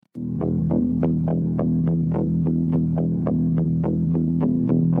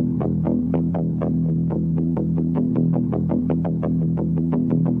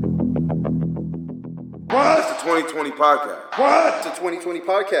2020 podcast. What? It's a 2020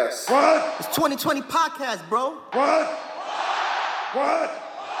 podcast. What? It's 2020 podcast, bro. What? What?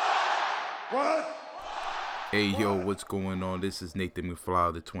 What? Hey, yo, what's going on? This is Nathan McFly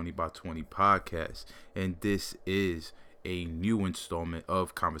of the 20 by 20 podcast, and this is a new installment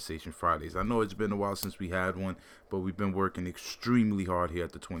of Conversation Fridays. I know it's been a while since we had one, but we've been working extremely hard here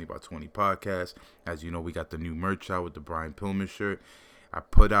at the 20 by 20 podcast. As you know, we got the new merch out with the Brian Pillman shirt. I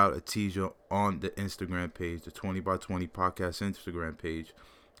put out a teaser on the Instagram page, the 20 by 20 podcast Instagram page,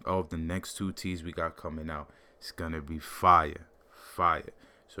 of the next two teas we got coming out. It's going to be fire.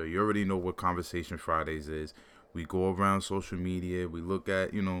 So you already know what Conversation Fridays is. We go around social media. We look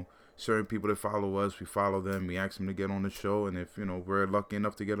at, certain people that follow us. We follow them. We ask them to get on the show. And if, we're lucky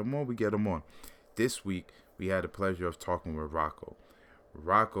enough to get them on, we get them on. This week, we had the pleasure of talking with Rocco.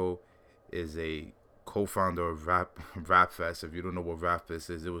 Rocco is a co-founder of Rap Fest. If you don't know what Rap Fest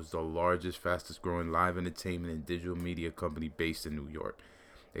is, it was the largest, fastest growing live entertainment and digital media company based in New York.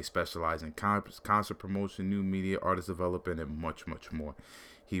 They specialize in concert promotion, new media, artist development, and much, much more.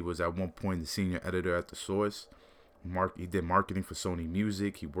 He was at one point the senior editor at The Source. He did marketing for Sony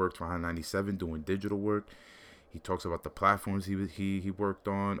Music. He worked for High 97 doing digital work. He talks about the platforms he worked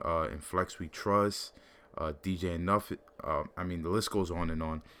on, in Flex We Trust, DJ Enough. The list goes on and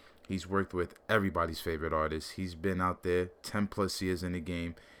on. He's worked with everybody's favorite artists. He's been out there 10 plus years in the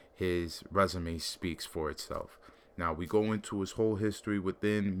game. His resume speaks for itself. Now, we go into his whole history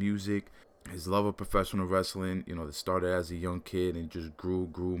within music, his love of professional wrestling, that started as a young kid and just grew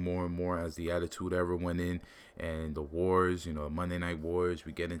more and more as the Attitude Era went in, and the wars, Monday Night Wars.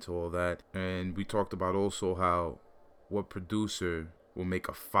 We get into all that. And we talked about also what producer will make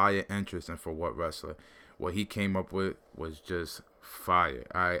a fire entrance and for what wrestler. What he came up with was just fire.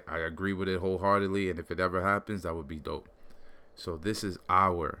 I agree with it wholeheartedly, and if it ever happens, that would be dope. So this is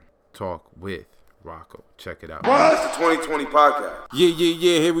our talk with Rocco. Check it out. What? It's the 2020 podcast.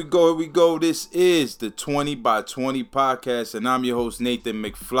 Yeah. Here we go. This is the 20 by 20 podcast, and I'm your host, Nathan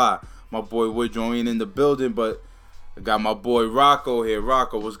McFly. My boy Woodrow ain't in the building, but I got my boy Rocco here.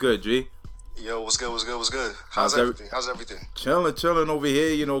 Rocco, what's good, G? Yo, what's good? How's everything? Chilling over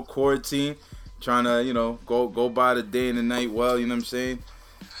here, quarantine. Trying to, go by the day and the night well, you know what I'm saying?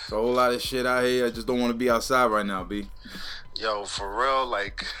 It's a whole lot of shit out here. I just don't want to be outside right now, B. Yo, for real,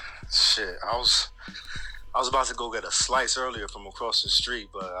 shit. I was about to go get a slice earlier from across the street,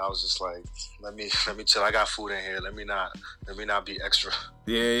 but I was just like, let me chill. I got food in here. Let me not be extra.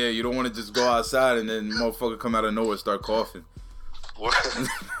 Yeah. You don't want to just go outside and then motherfucker come out of nowhere and start coughing.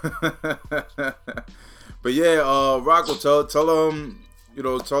 But yeah, Rocco, tell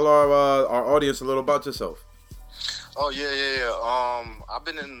our audience a little about yourself. Oh yeah. I've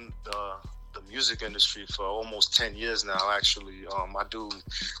been in the music industry for almost 10 years now. Actually, I do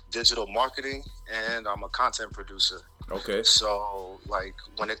digital marketing and I'm a content producer. Okay. So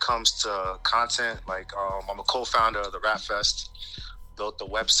when it comes to content, I'm a co-founder of the Rap Fest. Built the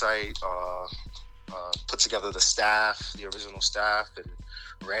website, put together the original staff, and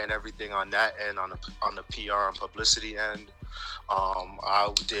ran everything on that end, on the PR and publicity end.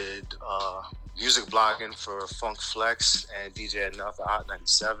 I did music blogging for Funk Flex and DJ Enough at Hot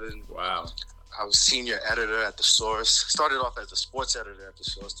 97. Wow. I was senior editor at The Source. Started off as a sports editor at The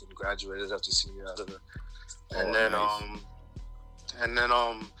Source, then graduated as a senior editor. And then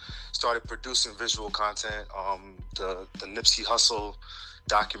started producing visual content. The Nipsey Hussle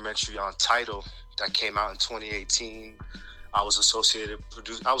documentary on Tidal that came out in 2018. I was associate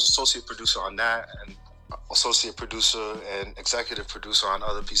producer on that, and associate producer and executive producer on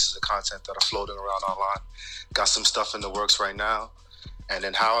other pieces of content that are floating around online. Got some stuff in the works right now. And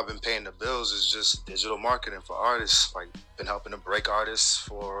then how I've been paying the bills is just digital marketing for artists. Been helping to break artists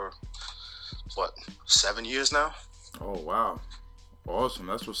for 7 years now. Oh wow, awesome!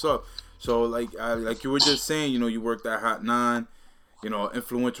 That's what's up. So like you were just saying, you worked at Hot 9,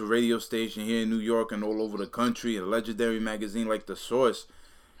 influential radio station here in New York and all over the country, a legendary magazine like The Source.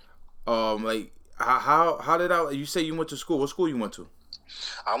 How did you say you went to school? What school you went to?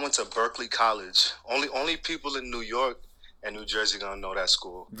 I went to Berkeley College. Only people in New York and New Jersey gonna know that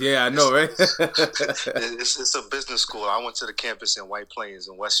school. Yeah, I know, right? it's a business school. I went to the campus in White Plains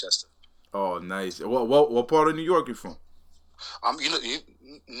in Westchester. Oh, nice. What part of New York you from?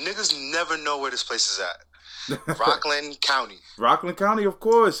 Niggas never know where this place is at. Rockland County. Rockland County, of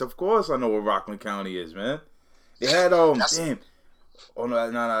course. I know where Rockland County is, man. They had damn. Oh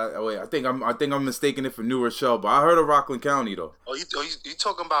no! Wait, I think I'm mistaking it for New Rochelle, but I heard of Rockland County though. Oh, you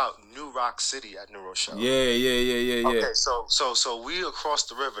talking about New Rock City at New Rochelle? Yeah. Okay, so we across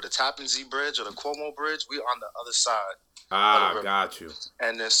the river, the Tappan Zee Bridge or the Cuomo Bridge. We on the other side. Got you.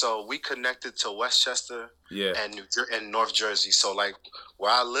 And then so we connected to Westchester Yeah. and North Jersey. So like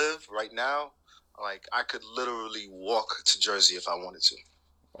where I live right now, like I could literally walk to Jersey if I wanted to.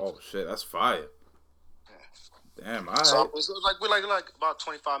 Oh shit, that's fire. Damn, all right. So it was like we're like about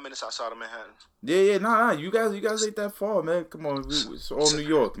 25 minutes outside of Manhattan. Yeah, nah. You guys ain't that far, man. Come on, it's all New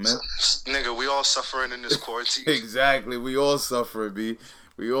York, man. Nigga, we all suffering in this quarantine. Exactly, we all suffering, B.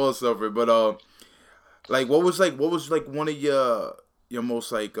 We all suffering. But like, what was one of your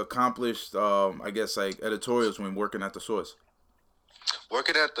most like accomplished, I guess like editorials when working at The Source?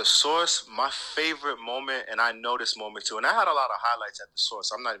 Working at The Source, my favorite moment, and I know this moment too, and I had a lot of highlights at The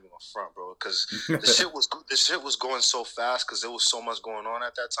Source. I'm not even gonna front, bro, because the shit was going so fast because there was so much going on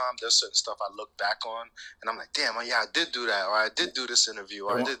at that time. There's certain stuff I look back on, and I'm like, damn, yeah, I did do that, or I did do this interview,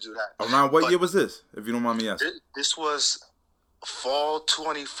 or I did do that. Around what year was this, if you don't mind me asking? This was fall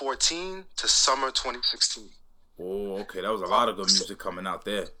 2014 to summer 2016. Oh, okay. That was a lot of good music coming out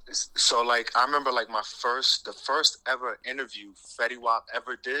there. So, like, I remember, like, the first ever interview Fetty Wap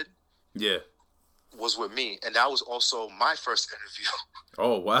ever did. Yeah. Was with me, and that was also my first interview.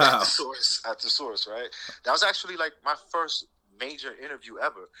 Oh wow! At the source, right? That was actually like my first major interview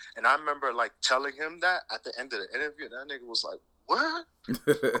ever, and I remember like telling him that at the end of the interview. That nigga was like, "What?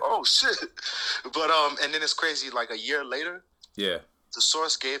 Oh shit!" But and then it's crazy. Like a year later, yeah, the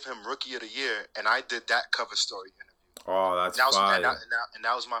source gave him Rookie of the Year, and I did that cover story interview. Oh, that's fire! And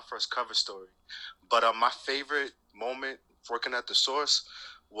that was my first cover story. But my favorite moment working at the source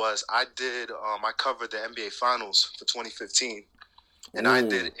was I covered the NBA Finals for 2015, and I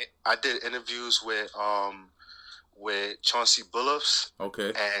did interviews with Chauncey Billups,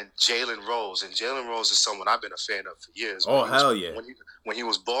 okay, and Jalen Rose. And Jalen Rose is someone I've been a fan of for years. Oh hell yeah! When he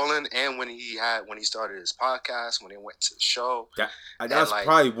was balling, and when he started his podcast, when he went to the show. That's like,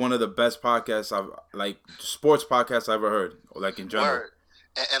 probably one of the best podcasts sports podcasts I've ever heard, like in general.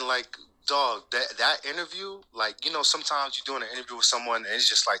 And like. Dog, that interview, like, you know, sometimes you're doing an interview with someone and it's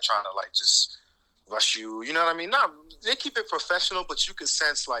just like trying to like just rush you, you know what I mean? Nah, they keep it professional, but you can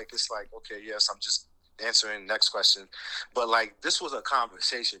sense like it's like, okay, yes, I'm just answering the next question. But like this was a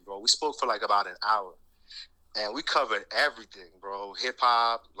conversation, bro. We spoke for like about an hour and we covered everything, bro. Hip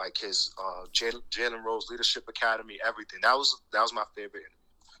hop, like his Jalen Rose Leadership Academy, everything. That was my favorite interview.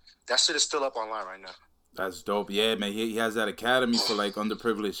 That shit is still up online right now. That's dope. Yeah, man. He has that academy for like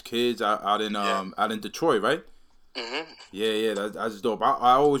underprivileged kids out in Detroit, right? Mm-hmm. Yeah. That's dope.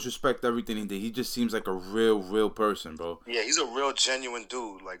 I always respect everything he did. He just seems like a real person, bro. Yeah, he's a real genuine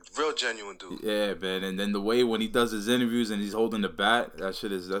dude. Like real genuine dude. Yeah, man. And then the way when he does his interviews and he's holding the bat, that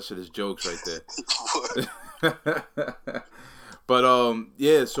shit is jokes right there. But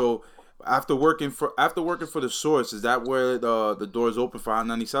yeah. So after working for the Source, is that where the doors open for Hot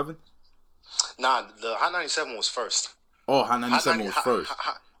 97? Nah, the Hot 97 was first. Oh, Hot 97 was first.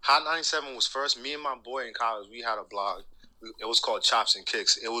 Hot 97 was first. Me and my boy in college, we had a blog. It was called Chops and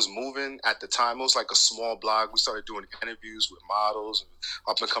Kicks. It was moving at the time. It was like a small blog. We started doing interviews with models and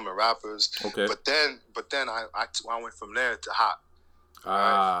up-and-coming rappers. Okay. But then I went from there to Hot.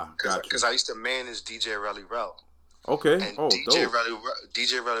 Gotcha. Because I used to manage DJ Relly Rel. Okay. And DJ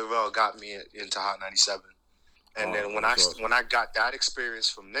Relly Rel got me into Hot 97. And then when I got that experience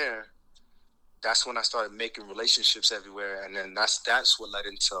from there, that's when I started making relationships everywhere, and then that's what led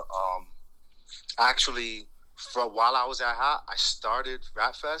into actually while I was at Hot, I started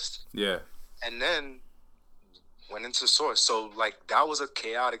Rap Fest. Yeah. And then went into Source. So like that was a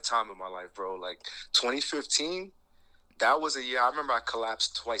chaotic time in my life, bro. Like 2015, that was a year I remember I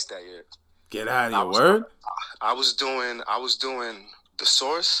collapsed twice that year. Get out of your word. I was doing The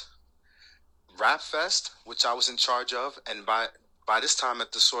Source, Rap Fest, which I was in charge of, and by this time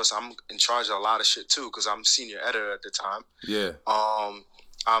at the Source, I'm in charge of a lot of shit too because I'm senior editor at the time. Yeah.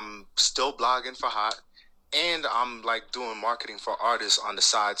 I'm still blogging for Hot, and I'm like doing marketing for artists on the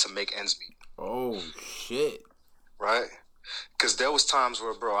side to make ends meet. Oh shit! Right? Because there was times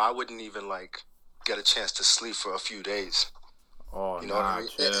where, bro, I wouldn't even like get a chance to sleep for a few days. Oh, you know what I mean?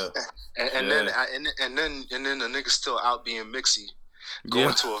 And then the nigga's still out being mixy,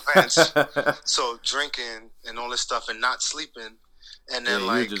 going to events, so drinking and all this stuff and not sleeping. And then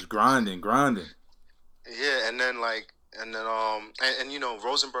you're just grinding. Yeah, and then you know,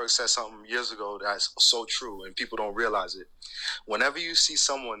 Rosenberg said something years ago that's so true, and people don't realize it. Whenever you see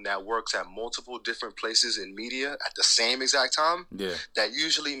someone that works at multiple different places in media at the same exact time, that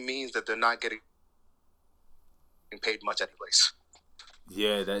usually means that they're not getting paid much at the place.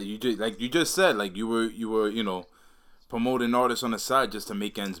 Yeah, that you just said, like you were, you know, promoting artists on the side just to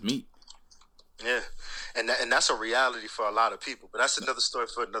make ends meet. Yeah, and that's a reality for a lot of people. But that's another story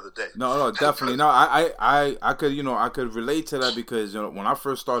for another day. No, definitely. No, I could, I could relate to that because when I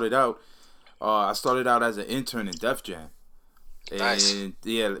first started out, I started out as an intern in Def Jam. Nice. And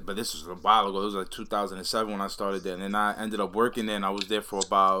yeah, but this was a while ago. It was like 2007 when I started there, and then I ended up working there. And I was there for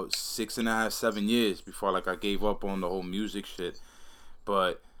about 6.5, 7 years before I gave up on the whole music shit.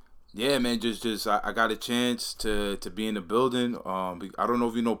 But yeah, man, just I got a chance to be in the building. I don't know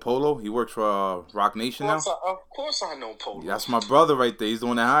if you know Polo. He works for Rock Nation now. Of course I know Polo. That's my brother right there. He's the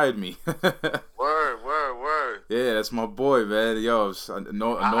one that hired me. Word. Yeah, that's my boy, man. Yo, I've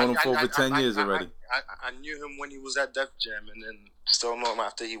known him for over 10 years already. I knew him when he was at Def Jam, and then still know him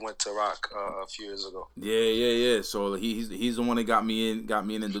after he went to Rock a few years ago. Yeah. So he's the one that got me in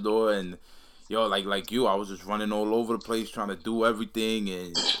the door, and yo, like you, I was just running all over the place trying to do everything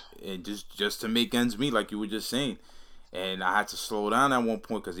and just to make ends meet, like you were just saying. And I had to slow down at one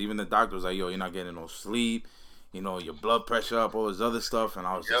point because even the doctor was like, yo, you're not getting no sleep. Your blood pressure up, all this other stuff, and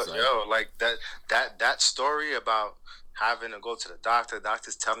I was just like that story about having to go to the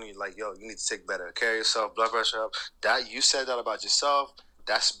doctor's telling you like, yo, you need to take better care of yourself, blood pressure up. That you said that about yourself.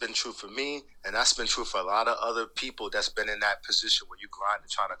 That's been true for me, and that's been true for a lot of other people that's been in that position where you grind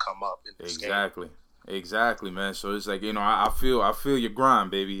and trying to come up in this game. Exactly, man. So it's like, I feel your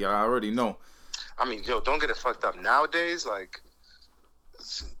grind, baby. I already know. I mean, yo, don't get it fucked up. Nowadays, like,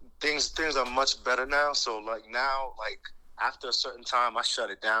 things are much better now. So like now, like after a certain time, I shut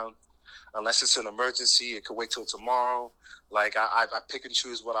it down. Unless it's an emergency, it could wait till tomorrow. Like I pick and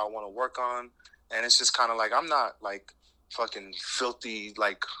choose what I want to work on, and it's just kind of like I'm not like fucking filthy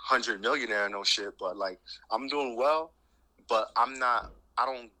like 100 millionaire no shit, but like I'm doing well. But I'm not. I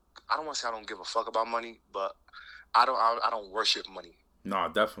don't want to say I don't give a fuck about money, but I don't worship money. No,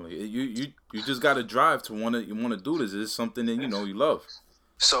 definitely. You just got to drive to want to do this. It's something that you love.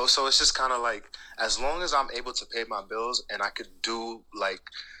 So it's just kind of like, as long as I'm able to pay my bills and I could do, like,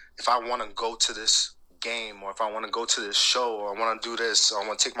 if I want to go to this game or if I want to go to this show or I want to do this or I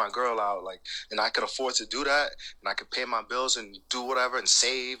want to take my girl out, like, and I could afford to do that and I could pay my bills and do whatever and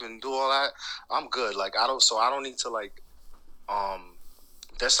save and do all that, I'm good. Like, I don't need to, like,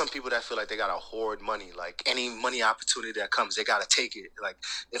 there's some people that feel like they got to hoard money. Like, any money opportunity that comes, they got to take it. Like,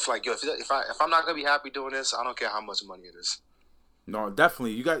 if I'm not going to be happy doing this, I don't care how much money it is. No,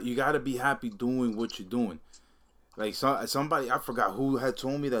 definitely. You got to be happy doing what you're doing. Like somebody, I forgot who had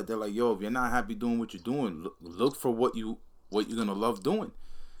told me that. They're like, yo, if you're not happy doing what you're doing, look for what you're gonna love doing.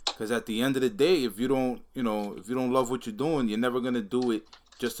 Because at the end of the day, if you don't love what you're doing, you're never gonna do it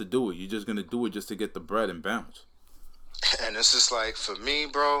just to do it. You're just gonna do it just to get the bread and bounce. And it's just like, for me,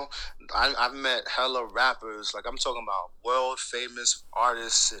 bro, I've met hella rappers. Like, I'm talking about world famous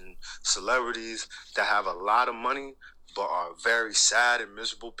artists and celebrities that have a lot of money, but are very sad and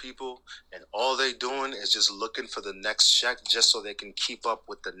miserable people, and all they doing is just looking for the next check just so they can keep up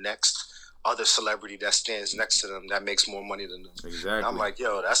with the next other celebrity that stands next to them that makes more money than them. Exactly. And I'm like,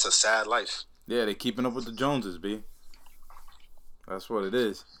 yo, that's a sad life. Yeah, they keeping up with the Joneses, B. That's what it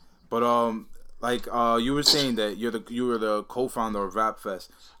is. But you were saying that you were the co-founder of Rap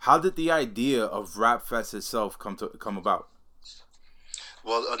Fest. How did the idea of Rap Fest itself come about?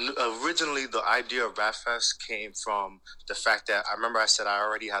 Well, originally the idea of Rap Fest came from the fact that I remember I said I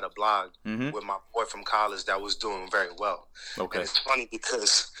already had a blog with my boy from college that was doing very well. Okay. And it's funny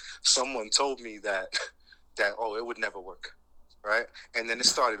because someone told me that it would never work, right? And then it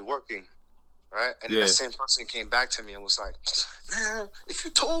started working, right? And then the same person came back to me and was like, man, if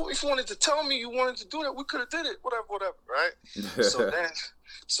you wanted to tell me you wanted to do that, we could have did it, whatever, right?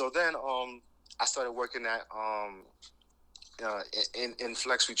 so then I started working at in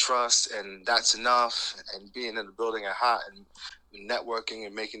Flex We Trust, and That's Enough, and being in the building at Hot and networking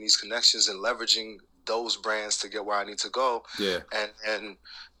and making these connections and leveraging those brands to get where I need to go. Yeah. And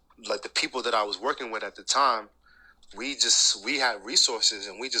like the people that I was working with at the time, we had resources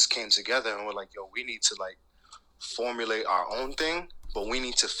and we just came together and we're like, yo, we need to like formulate our own thing, but we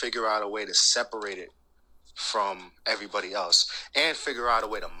need to figure out a way to separate it from everybody else and figure out a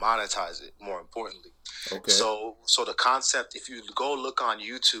way to monetize it, more importantly. Okay. So the concept, if you go look on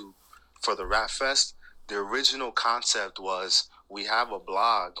YouTube for the Rap Fest, the original concept was we have a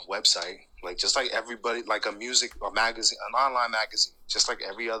blog website, like just like everybody, like a magazine, an online magazine, just like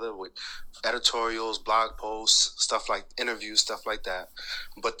every other, with editorials, blog posts, stuff like interviews, stuff like that.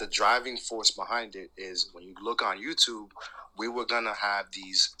 But the driving force behind it is when you look on YouTube, we were gonna have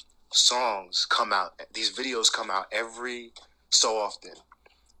these songs come out, these videos come out every so often.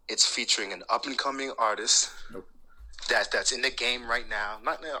 It's featuring an up-and-coming artist that's in the game right now.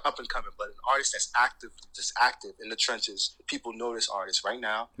 Not up-and-coming, but an artist that's active in the trenches. People know this artist right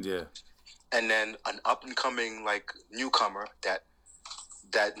now. Yeah. and then an up and coming like newcomer that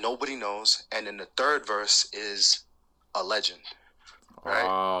nobody knows, and then the third verse is a legend, right?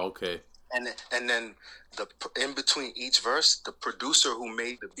 Oh, okay. And then in between each verse, the producer who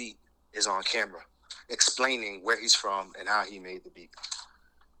made the beat is on camera, explaining where he's from and how he made the beat,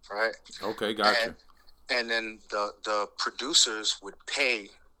 right? Okay, gotcha. And then the producers would pay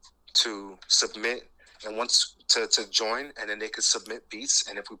to submit and once to join, and then they could submit beats,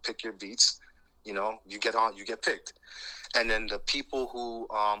 and if we pick your beats, you get picked. And then the people who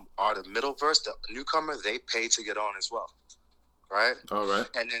are the middle verse, the newcomer, they pay to get on as well, right? All right.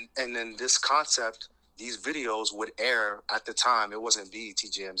 And then this concept, these videos would air at the time. It wasn't BET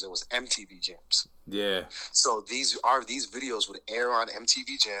Jams, it was MTV Jams. Yeah. So these videos would air on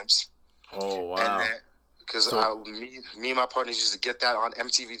MTV Jams. Oh wow. And then, because me and my partners used to get that on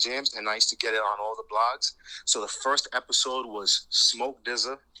MTV Jams, and I used to get it on all the blogs. So the first episode was Smoke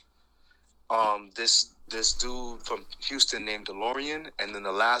DZA, this dude from Houston named DeLorean, and then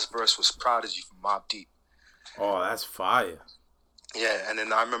the last verse was Prodigy from Mobb Deep. Oh, that's fire. Yeah, and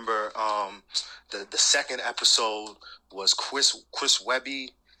then I remember the second episode was Chris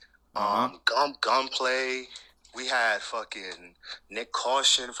Webby, Gunplay. We had fucking Nick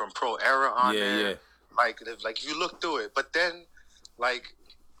Caution from Pro Era on there. Yeah. Like you look through it, but then, like,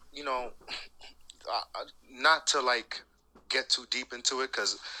 you know, not to like get too deep into it,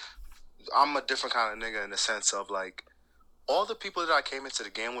 because I'm a different kind of nigga in the sense of like all the people that I came into the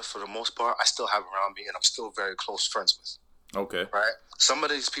game with, for the most part, I still have around me, and I'm still very close friends with. Okay. Right. Some of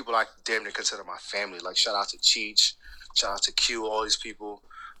these people I damn near consider my family. Like shout out to Cheech, shout out to Q, all these people.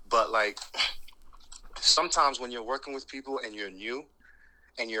 But like sometimes when you're working with people and you're new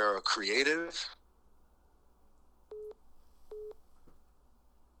and you're a creative.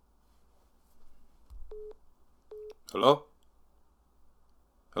 Hello?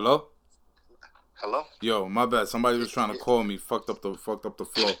 Hello? Yo, my bad. Somebody was trying to call me. Fucked up the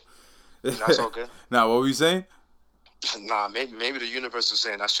flow. That's all good. Now, what were you saying? Nah, maybe the universe was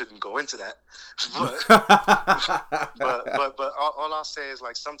saying I shouldn't go into that. But all I'll say is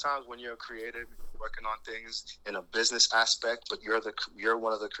like sometimes when you're a creative, you're working on things in a business aspect, but you're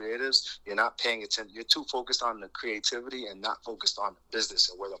one of the creatives. You're not paying attention. You're too focused on the creativity and not focused on the business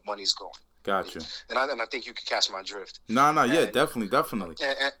and where the money's going. Gotcha. And I think you can catch my drift. No, yeah, definitely.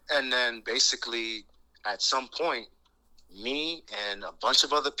 And then basically at some point, me and a bunch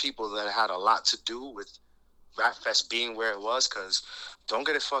of other people that had a lot to do with Rap Fest being where it was, because don't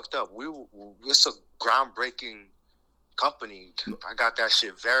get it fucked up. It's a groundbreaking company. I got that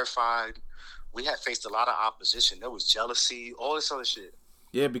shit verified. We had faced a lot of opposition. There was jealousy, all this other shit.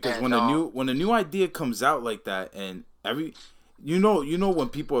 Yeah, because when a new idea comes out like that, and you know when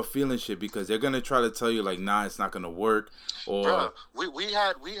people are feeling shit, because they're gonna try to tell you like, nah, it's not gonna work. Or bruh, we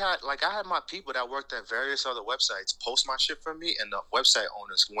had like I had my people that worked at various other websites post my shit for me, and the website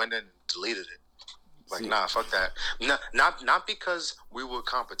owners went in and deleted it. Like, nah, fuck that. Not because we were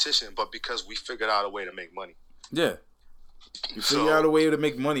competition, but because we figured out a way to make money. Yeah. You figure out a way to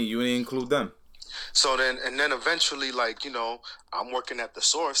make money, you ain't include them. So then eventually, like, you know, I'm working at the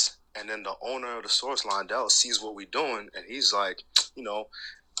Source, and then the owner of the Source, Londell, sees what we're doing, and he's like, you know,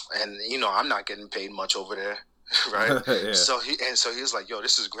 and, you know, I'm not getting paid much over there, right? Yeah. So he's like, yo,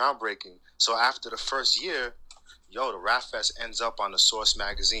 this is groundbreaking. So after the first year, the Rap Fest ends up on the Source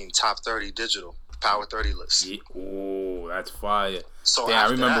magazine top 30 digital. Power 30 list. Yeah. Oh, that's fire. So yeah, I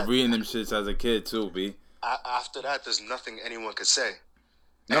remember reading them shits as a kid too, B. After that, there's nothing anyone could say.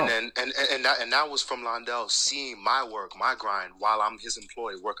 No. And that was from Londell seeing my work, my grind, while I'm his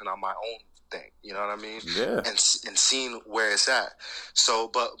employee working on my own thing. You know what I mean? Yeah. And seeing where it's at. So,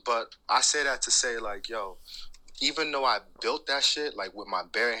 but I say that to say like, yo, even though I built that shit like with my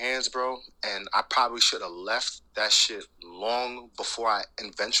bare hands, bro, and I probably should have left that shit long before I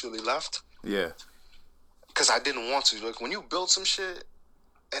eventually left. Yeah. Because I didn't want to. Like when you build some shit,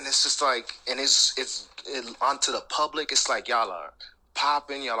 and it's just like, and it's onto the public. It's like y'all are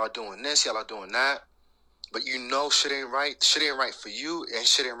popping, y'all are doing this, y'all are doing that, but you know shit ain't right. Shit ain't right for you, and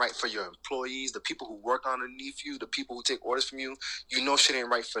shit ain't right for your employees, the people who work underneath you, the people who take orders from you. You know shit ain't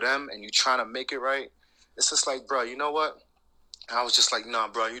right for them, and you trying to make it right. It's just like, bro, you know what? I was just like, nah,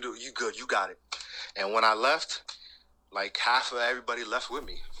 bro, you good, you got it. And when I left, like half of everybody left with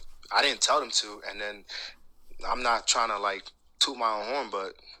me. I didn't tell them to, and then I'm not trying to like toot my own horn,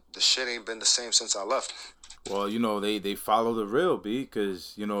 but the shit ain't been the same since I left. Well, you know, they follow the real, B,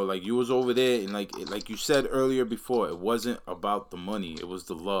 because, you know, like you was over there, and like you said earlier before, it wasn't about the money, it was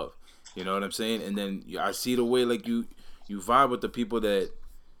the love. You know what I'm saying? And then I see the way like you vibe with the people that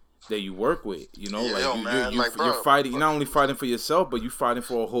that you work with. You know, Yeah, like yo, man, like, bro, you're fighting. You're not only fighting for yourself, but you're fighting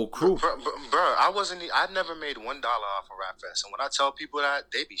for a whole crew. Bro, I never made $1 off of Rap Fest, and when I tell people that,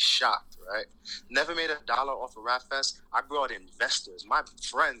 they be shocked, right? Never made $1 off of Rap Fest. I brought investors, my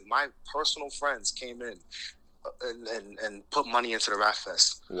friends, my personal friends came in and put money into the Rap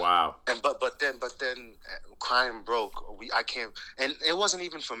Fest. Wow. And but then crime broke. I can't, and it wasn't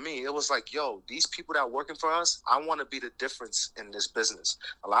even for me. It was like, yo, these people that are working for us, I want to be the difference in this business.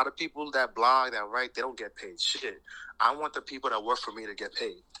 A lot of people that blog, that write, they don't get paid shit. I want the people that work for me to get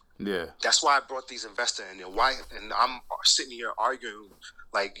paid. Yeah. That's why I brought these investors in there. Why? And I'm sitting here arguing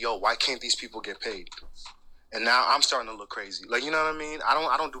like, yo, why can't these people get paid? And now I'm starting to look crazy. Like, you know what I mean?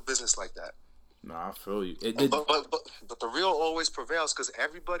 I don't do business like that. No, I feel you. But the real always prevails, because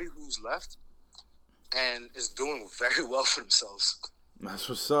everybody who's left and is doing very well for themselves. That's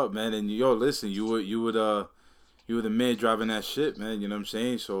what's up, man. And yo, listen, you were the man driving that shit, man. You know what I'm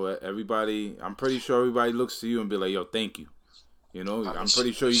saying? So everybody, I'm pretty sure everybody looks to you and be like, yo, thank you. You know, I'm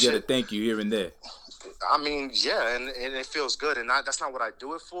pretty sure you get a thank you here and there. I mean, yeah, and it feels good, and that's not what I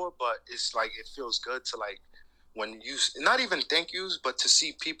do it for, but it's like it feels good to, like, when you, not even thank yous, but to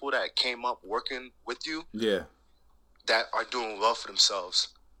see people that came up working with you, yeah, that are doing well for themselves.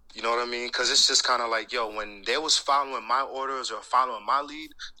 You know what I mean? Because it's just kind of like, yo, when they was following my orders or following my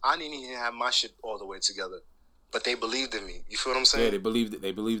lead, I didn't even have my shit all the way together, but they believed in me. You feel what I'm saying? Yeah,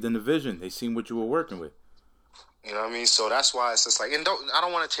 they believed in the vision. They seen what you were working with. You know what I mean? So that's why it's just like, and I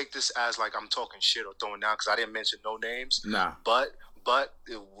don't want to take this as like I'm talking shit or throwing down, because I didn't mention no names. Nah. But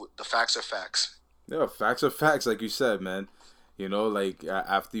the facts are facts. Yeah, facts are facts, like you said, man. You know, like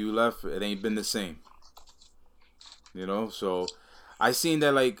after you left, it ain't been the same. You know, so I seen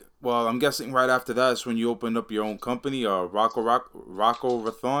that, like, well, I'm guessing right after that is when you opened up your own company, Rocco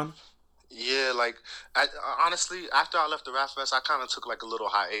Rathon. Yeah, like, honestly, after I left the Rap Fest, I kind of took like a little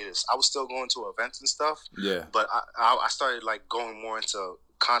hiatus. I was still going to events and stuff. Yeah. But I started like going more into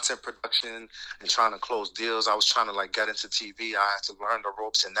content production and trying to close deals. I was trying to like get into TV. I had to learn the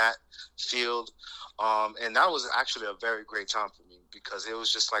ropes in that field. And that was actually a very great time for me, because it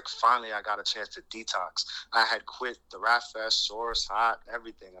was just like finally I got a chance to detox. I had quit the Rap Fest, Source, Hot,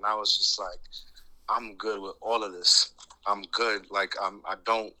 everything. And I was just like, I'm good with all of this. I'm good. Like, I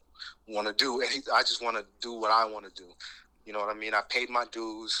don't want to do anything. I just want to do what I want to do. You know what I mean? I paid my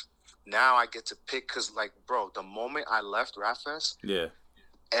dues. Now I get to pick, because, like, bro, the moment I left Rap Fest, yeah,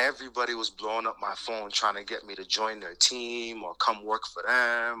 everybody was blowing up my phone trying to get me to join their team or come work for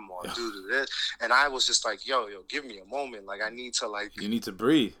them or do this. And I was just like, yo, give me a moment. Like, I need to, like... You need to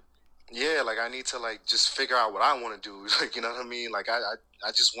breathe. Yeah, like, I need to, like, just figure out what I want to do. Like, you know what I mean? Like,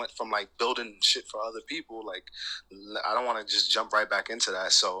 I just went from, like, building shit for other people. Like, I don't want to just jump right back into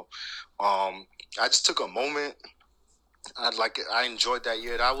that. So, I just took a moment. I enjoyed that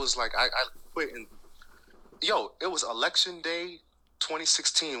year. That was, like, I quit. And, yo, it was election day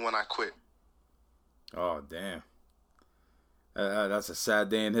 2016 when I quit. Oh, damn. That's a sad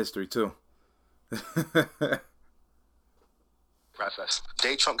day in history, too. Rap Fest.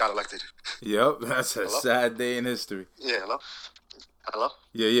 Day Trump got elected. Yep, that's a sad day in history. Yeah, hello?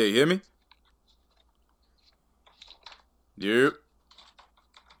 Yeah, you hear me? Yep.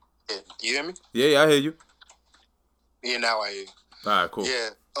 Yeah, you hear me? Yeah, I hear you. Yeah, now I hear you. All right, cool. Yeah,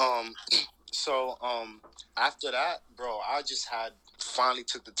 so, after that, bro, I just finally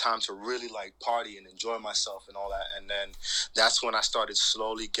took the time to really, like, party and enjoy myself and all that. And then that's when I started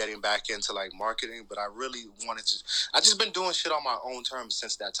slowly getting back into, like, marketing. But I really wanted to... I just been doing shit on my own terms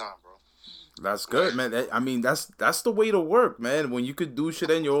since that time, bro. That's good, man. I mean, that's the way to work, man. When you could do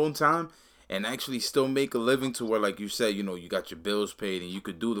shit in your own time and actually still make a living, to where, like you said, you know, you got your bills paid and you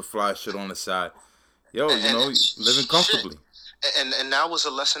could do the fly shit on the side. Yo, living comfortably. And that was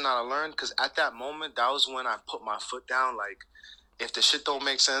a lesson that I learned, because at that moment, that was when I put my foot down. Like, if the shit don't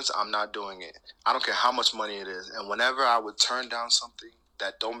make sense, I'm not doing it. I don't care how much money it is. And whenever I would turn down something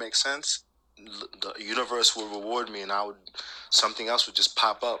that don't make sense, the universe would reward me, and something else would just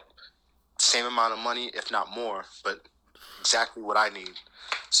pop up. Same amount of money, if not more, but exactly what I need.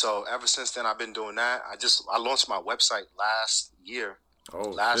 So ever since then, I've been doing that. I launched my website last year.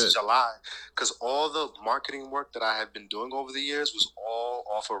 Last July, because all the marketing work that I had been doing over the years was all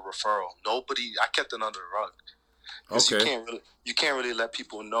off of referral. I kept it under the rug. Because you can't really let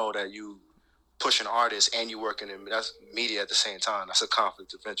people know that you push an artist and you working in that's media at the same time. That's a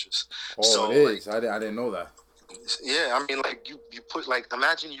conflict of interest. Oh, so, it is. I didn't know that. Yeah, I mean, like, you put, like,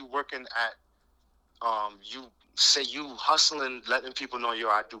 imagine you working at you say you hustling, letting people know,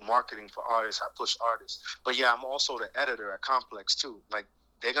 I do marketing for artists, I push artists. But yeah, I'm also the editor at Complex too. Like,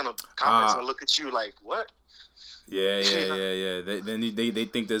 they're gonna comments gonna look at you like, what? Yeah. They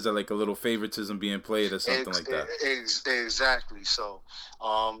think there's like a little favoritism being played or something like that. Exactly. So,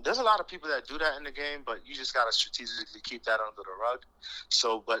 there's a lot of people that do that in the game, but you just gotta strategically keep that under the rug.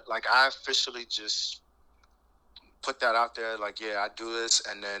 So, but like I officially just put that out there, like, yeah, I do this,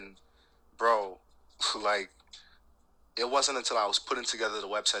 and then, bro, like, it wasn't until I was putting together the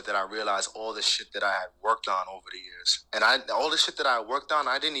website that I realized all the shit that I had worked on over the years, and all the shit that I worked on,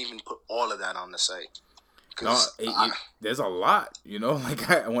 I didn't even put all of that on the site. No, there's a lot, you know.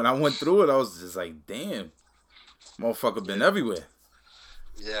 Like when I went through it, I was just like, "Damn, motherfucker, been everywhere."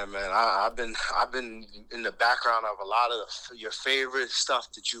 Yeah, man. I've been in the background of a lot of your favorite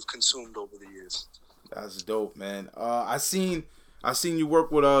stuff that you've consumed over the years. That's dope, man. I seen you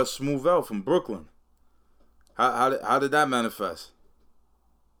work with Smooth L from Brooklyn. How did that manifest?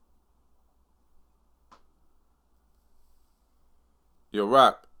 Yo,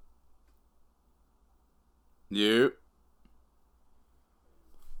 Rock. Yep.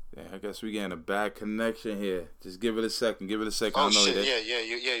 Yeah, I guess we getting a bad connection here. Just give it a second. Oh, shit. Yeah.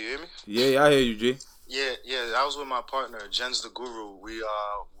 You hear me? Yeah, I hear you, G. Yeah. I was with my partner, Jens the Guru. We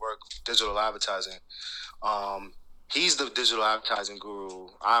work digital advertising. He's the digital advertising guru.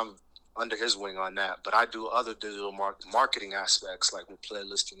 I'm under his wing on that, but I do other digital marketing aspects, like with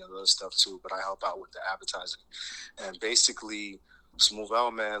playlisting and other stuff too. But I help out with the advertising. And basically, Smooth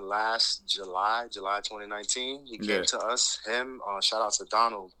L, man, last July 2019, he came to us. Shout out to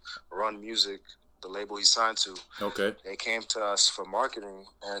Donald, Run Music, the label he signed to. Okay. They came to us for marketing,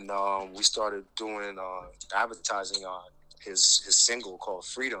 and we started doing advertising on his single called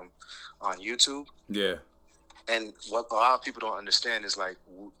Freedom on YouTube. Yeah. And what a lot of people don't understand is, like,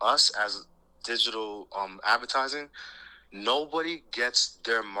 us as digital advertising, nobody gets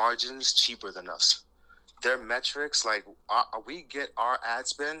their margins cheaper than us. Their metrics, like, we get our ad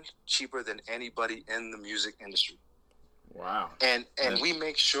spend cheaper than anybody in the music industry. Wow. And we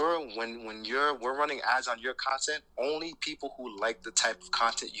make sure when we're running ads on your content, only people who like the type of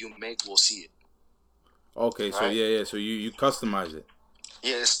content you make will see it. Okay, right? So yeah. So you customize it.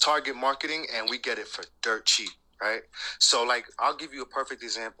 Yeah, it's target marketing, and we get it for dirt cheap, right? So, like, I'll give you a perfect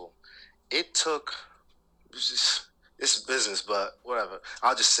example. It took, it's business, but whatever.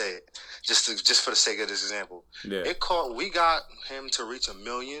 I'll just say it, just for the sake of this example. Yeah. We got him to reach 1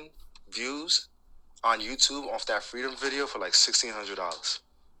 million views on YouTube off that Freedom video for like $1,600.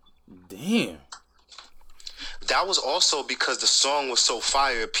 Damn. That was also because the song was so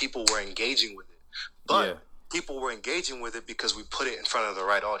fire, people were engaging with it. But people were engaging with it because we put it in front of the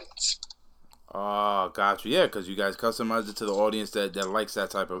right audience. Oh, got you. Yeah, because you guys customized it to the audience that likes that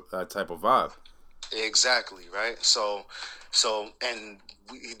type of vibe. Exactly, right? So, and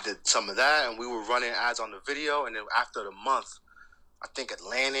we did some of that, and we were running ads on the video, and then after the month, I think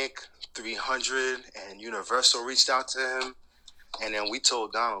Atlantic, 300, and Universal reached out to him, and then we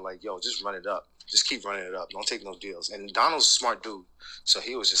told Donald, like, yo, just run it up. Just keep running it up. Don't take no deals. And Donald's a smart dude, so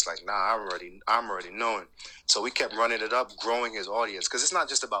he was just like, nah, I'm already knowing. So we kept running it up, growing his audience, because it's not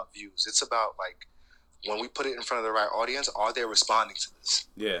just about views. It's about, like, when we put it in front of the right audience, are they responding to this?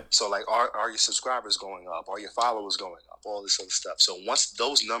 Yeah. So, like, are your subscribers going up? Are your followers going up? All this other stuff. So once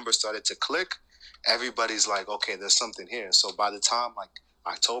those numbers started to click, everybody's like, okay, there's something here. So by the time, like,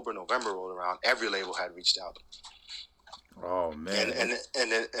 October, November rolled around, every label had reached out. Oh, man.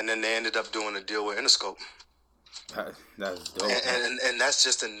 And then they ended up doing a deal with Interscope. That's dope. And that's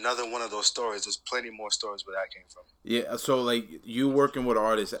just another one of those stories. There's plenty more stories where that came from. Yeah, so, like, you working with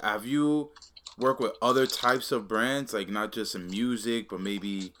artists, have you worked with other types of brands, like not just in music, but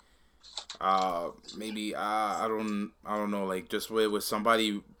maybe I don't know, like just with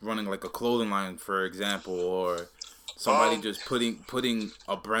somebody running like a clothing line, for example, or somebody just putting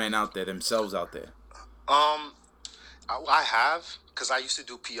a brand out there themselves out there? I have, because I used to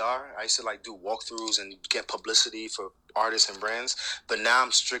do PR. I used to like do walkthroughs and get publicity for artists and brands, but now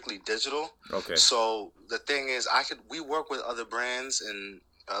I'm strictly digital. Okay. So the thing is, we work with other brands and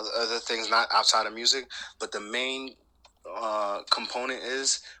other things not outside of music, but the main component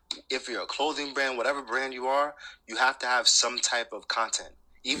is, if you're a clothing brand, whatever brand you are, you have to have some type of content.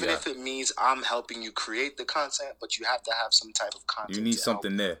 Even if it means I'm helping you create the content, but you have to have some type of content. You need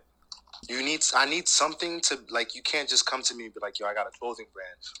something there. I need something to, like, you can't just come to me and be like, yo, I got a clothing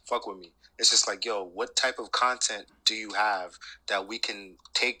brand, fuck with me. It's just like, yo, what type of content do you have that we can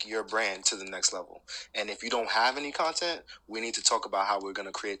take your brand to the next level? And if you don't have any content, we need to talk about how we're going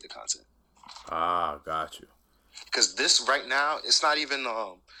to create the content. Ah, got you. Because this right now, it's not even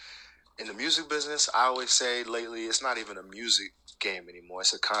in the music business. I always say lately, it's not even a music game anymore.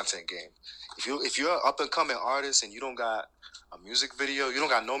 It's a content game. If you're an up and coming artist and you don't got a music video, you don't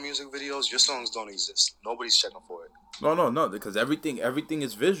got no music videos, your songs don't exist. Nobody's checking for it. No, because everything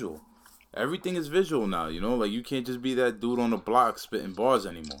is visual. Everything is visual now, you know? Like, you can't just be that dude on the block spitting bars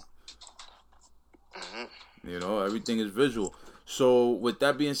anymore. Mm-hmm. You know, everything is visual. So, with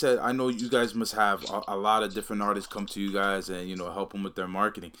that being said, I know you guys must have a lot of different artists come to you guys and, you know, help them with their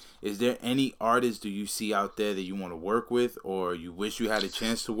marketing. Is there any artists do you see out there that you want to work with or you wish you had a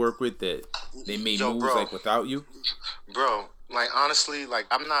chance to work with that they made moves, like, without you? Bro, like, honestly, like,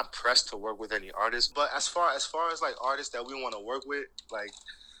 I'm not pressed to work with any artists. But as far as, like, artists that we want to work with, like,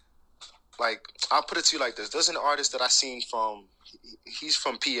 I'll put it to you like this. There's an artist that I seen he's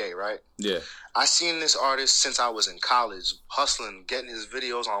from PA, right? Yeah. I seen this artist since I was in college, hustling, getting his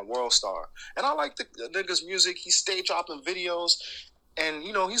videos on WorldStar. And I like the nigga's music. He stay dropping videos. And,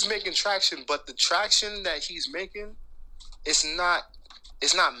 you know, he's making traction. But the traction that he's making, it's not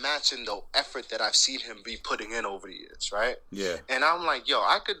matching the effort that I've seen him be putting in over the years, right? Yeah. And I'm like, yo,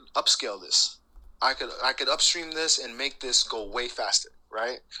 I could upscale this. I could upstream this and make this go way faster,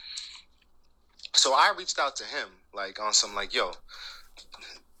 right? So I reached out to him, like, on some, like, yo,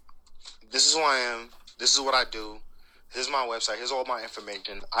 this is who I am. This is what I do. Here's my website. Here's all my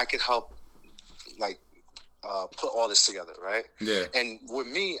information. I could help, like, put all this together, right? Yeah. And with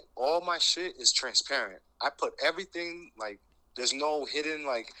me, all my shit is transparent. I put everything, like, there's no hidden,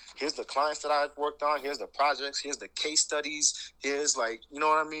 like, here's the clients that I've worked on. Here's the projects. Here's the case studies. Here's, like, you know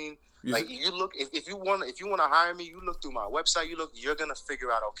what I mean? Like, you look, if you want to hire me, you look through my website. You're gonna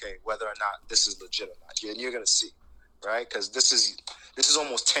figure out, okay, whether or not this is legit or not. And you're gonna see, right? Because this is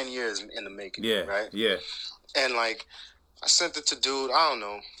almost 10 years in the making. Yeah. Right. Yeah. And, like, I sent it to dude. I don't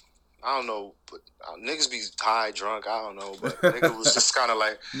know, but niggas be high, drunk. I don't know, but nigga was just kind of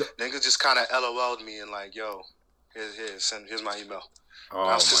like, nigga just kind of LOL'd me and like, yo, here's my email.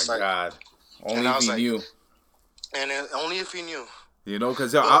 Oh my God! Only if he knew. And only if he knew. You know,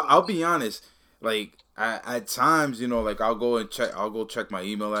 because I'll be honest, like, at times, you know, like, I'll go check my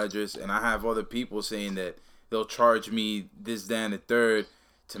email address, and I have other people saying that they'll charge me this, that, and the third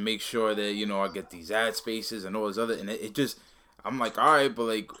to make sure that, you know, I get these ad spaces and all this other, and it just, I'm like, all right, but,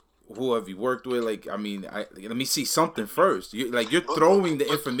 like, who have you worked with? Like, I mean, let me see something first. You're throwing the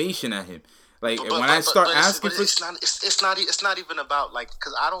information at him. Like, when I start asking for... It's not even about, like,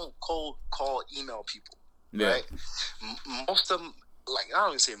 because I don't cold call email people, right? Most of them, like, I don't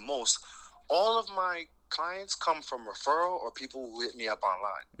even say most, all of my clients come from referral or people who hit me up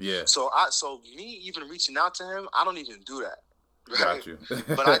online. Yeah. So me even reaching out to him, I don't even do that. Right? Got you.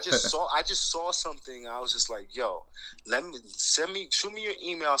 But I just saw something. I was just like, yo, shoot me your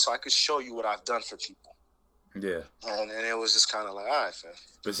email so I could show you what I've done for people. Yeah. And it was just kind of like, all right, fam.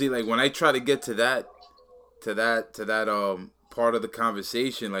 But see, like, when I try to get to that part of the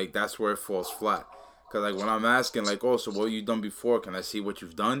conversation, like, that's where it falls flat. Because, like, when I'm asking, like, oh, so what you done before? Can I see what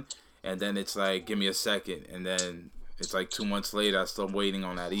you've done? And then it's like, give me a second. And then it's like 2 months later, I'm still waiting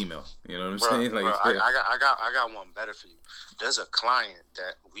on that email. You know what I'm saying? Like, I got one better for you. There's a client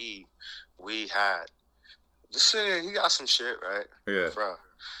that we had. This shit, he got some shit, right? Yeah. Bro,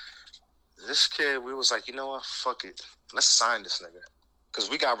 this kid, we was like, you know what? Fuck it. Let's sign this nigga. Because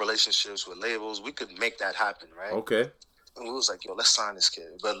we got relationships with labels. We could make that happen, right? Okay. And we was like, yo, let's sign this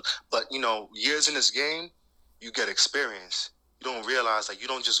kid. But you know, years in this game, you get experience. You don't realize, like, you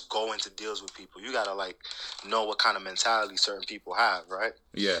don't just go into deals with people. You gotta, like, know what kind of mentality certain people have, right?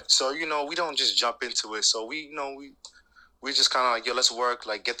 Yeah. So, you know, we don't just jump into it. So we just kind of like, yo, let's work,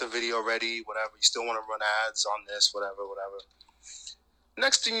 like, get the video ready, whatever. You still want to run ads on this, whatever.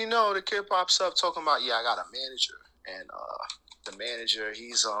 Next thing you know, the kid pops up talking about, yeah, I got a manager, and the manager,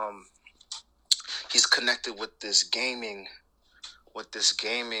 he's connected with this gaming.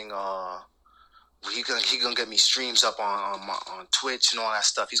 He gonna get me streams up on Twitch and all that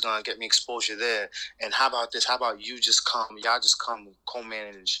stuff. He's gonna get me exposure there. And how about this? How about y'all just come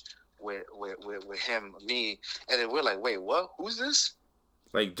co-manage with him, me, and then we're like, wait, what? Who's this?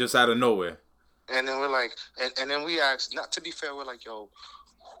 Like, just out of nowhere. And then we're like, and then we asked. Not to be fair, we're like, yo,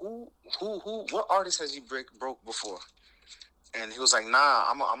 who? What artist has he broke before? And he was like, nah,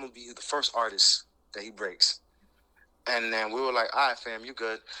 I'm gonna be the first artist that he breaks. And then we were like, all right, fam, you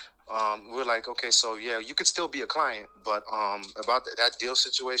good. We were like, okay, so yeah, you could still be a client, but about that deal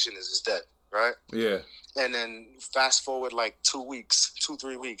situation is dead, right? Yeah. And then fast forward like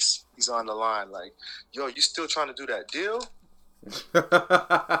 2-3 weeks, he's on the line like, yo, you still trying to do that deal?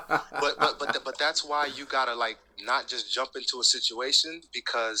 but that's why you gotta, like, not just jump into a situation,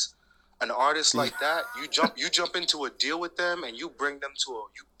 because an artist like that, you jump into a deal with them and you bring them to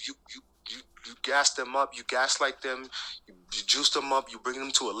gas them up, you gaslight them, you juice them up, you bring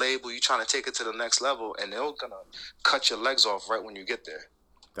them to a label, you trying to take it to the next level, and they're gonna cut your legs off right when you get there.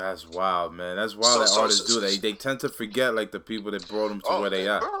 That's wild, man. That's wild that artists do that. They tend to forget, like, the people that brought them to where they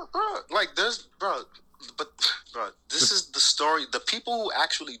are. Bro, this is the story. The people who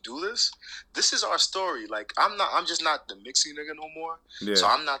actually do this is our story. Like, I'm just not the mixing nigga no more. Yeah. So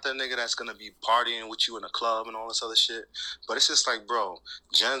I'm not that nigga that's gonna be partying with you in a club and all this other shit. But it's just like, bro,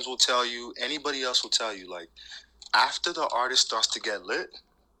 Jens will tell you, anybody else will tell you, like, after the artist starts to get lit,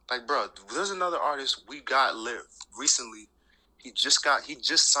 like, bro, there's another artist we got lit recently. He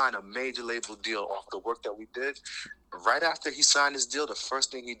just signed a major label deal off the work that we did. Right after he signed his deal, the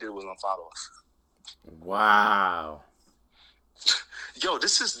first thing he did was unfollow us. Wow. Yo,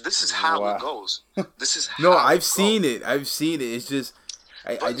 this is how it goes. This is no, I've seen it. It's just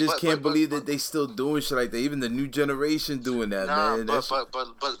I just can't believe that they still doing shit like that. Even the new generation doing that, man. But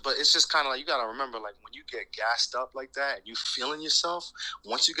it's just kind of like, you gotta remember, like, when you get gassed up like that and you feeling yourself,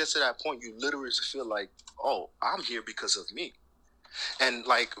 once you get to that point, you literally feel like, oh, I'm here because of me. And,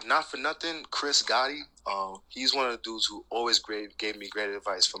 like, not for nothing, Chris Gotti, he's one of the dudes who always gave me great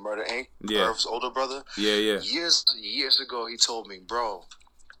advice for Murder Inc. Yeah. Irv's older brother. Yeah. Years ago, he told me, bro,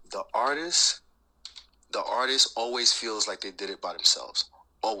 the artist always feels like they did it by themselves.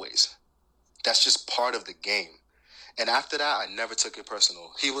 Always. That's just part of the game. And after that, I never took it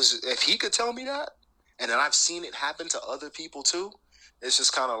personal. If he could tell me that, and then I've seen it happen to other people too, it's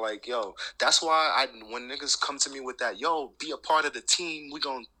just kind of like, yo, that's why when niggas come to me with that, yo, be a part of the team, we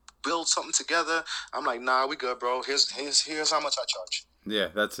gonna build something together, I'm like, nah, we good, bro. Here's how much I charge. Yeah,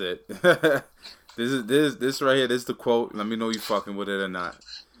 that's it. This right here, this is the quote. Let me know you fucking with it or not.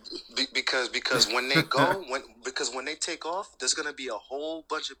 Because when they go, when they take off, there's gonna be a whole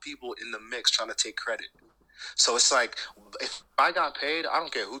bunch of people in the mix trying to take credit. So it's like, if I got paid, I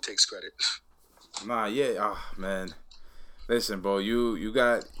don't care who takes credit. Nah, yeah, man. Listen, bro, you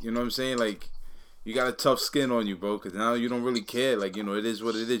got, you know what I'm saying? Like, you got a tough skin on you, bro, because now you don't really care. Like, you know, it is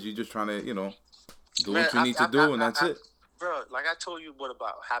what it is. You're just trying to, you know, do what you need to do, and that's it. Bro, like I told you what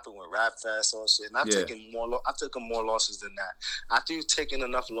about happened with Rap Fest or shit, and I've taken more losses than that. After you've taken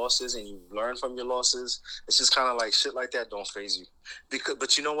enough losses and you learn from your losses, it's just kind of like shit like that don't faze you.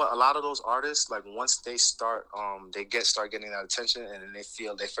 But you know what? A lot of those artists, like, once they start getting that attention, and then they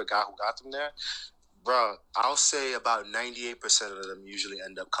forgot who got them there. Bro, I'll say about 98% of them usually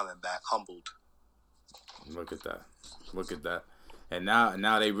end up coming back humbled. Look at that. And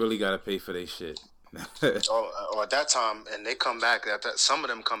now they really got to pay for their shit. or at that time, and they come back. Some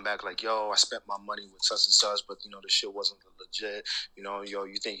of them come back like, yo, I spent my money with such and such, but, you know, the shit wasn't legit. You know, yo,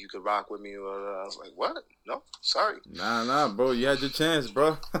 you think you could rock with me? I was like, what? No, sorry. Nah, bro, you had your chance,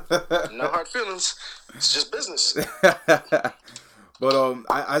 bro. No hard feelings. It's just business. But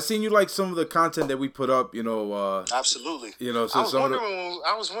I seen you like some of the content that we put up, you know. Absolutely. You know, so I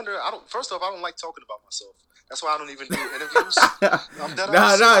was wondering. First off, I don't like talking about myself. That's why I don't even do interviews.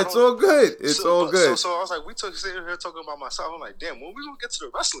 It's all good. It's all good. So I was like, sitting here talking about myself. I'm like, damn, when we gonna get to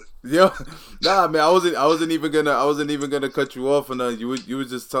the wrestling? Yo, nah, man, I wasn't even gonna cut you off, and you were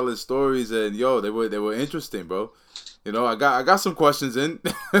just telling stories, and yo, they were interesting, bro. You know, I got some questions in,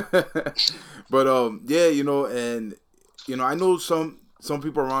 but yeah, you know, and. You know, I know some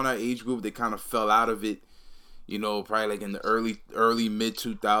people around our age group, they kind of fell out of it, you know, probably like in the early mid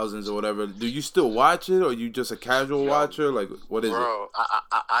 2000s or whatever. Do you still watch it, or are you just a casual watcher? Like, what is it? Bro,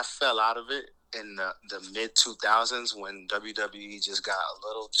 I fell out of it in the mid 2000s when WWE just got a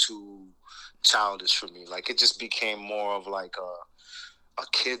little too childish for me. Like, it just became more of like a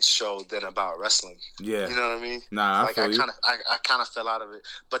kid's show than about wrestling. Yeah. You know what I mean? Nah, I kind of fell out of it.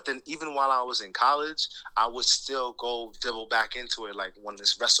 But then even while I was in college, I would still go dibble back into it. Like, when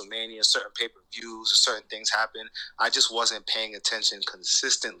this WrestleMania, certain pay-per-views or certain things happen, I just wasn't paying attention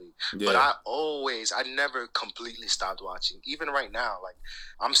consistently. Yeah. But I never completely stopped watching. Even right now, like,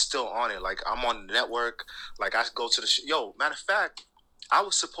 I'm still on it. Like, I'm on the network. Like, I go to the show. Yo, matter of fact, I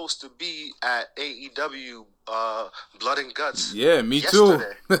was supposed to be at AEW Blood and Guts. Yeah, me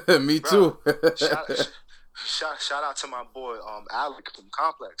yesterday. Too. Me too. Shout out to my boy Alec from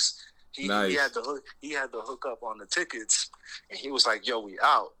Complex. Nice. He had the hookup on the tickets, and he was like, "Yo, we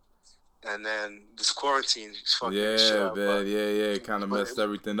out." And then this quarantine fucking shit up. Man. Yeah, it kind of messed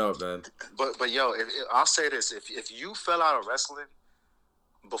everything up, man. But yo, I'll say this: if you fell out of wrestling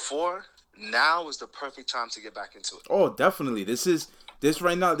before, now is the perfect time to get back into it. Oh, definitely. They've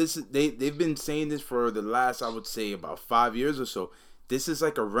been saying this for the last, I would say, about 5 years or so. This is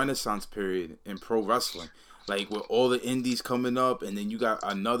like a renaissance period in pro wrestling. Like, with all the indies coming up, and then you got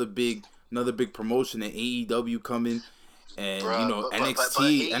another big promotion in AEW coming. And Bruh, but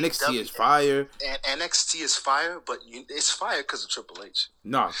NXT AEW is fire. And NXT is fire, but it's fire because of Triple H.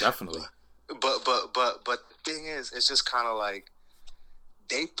 No, definitely. But the thing is, it's just kind of like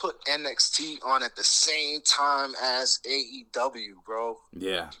they put NXT on at the same time as AEW, bro.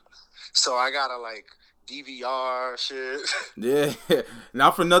 Yeah. So I gotta like DVR shit. Yeah.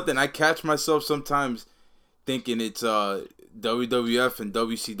 Not for nothing, I catch myself sometimes thinking it's WWF and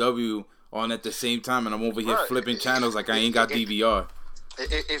WCW on at the same time, and I'm over here flipping channels like I ain't got DVR.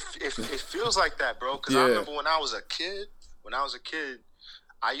 It feels like that, bro. Because I remember when I was a kid,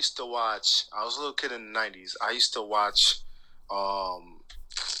 I used to watch. I was a little kid in the '90s. I used to watch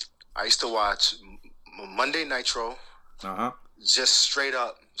Monday Nitro. Just straight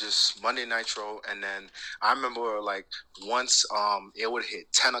up, just Monday Nitro, and then I remember like once it would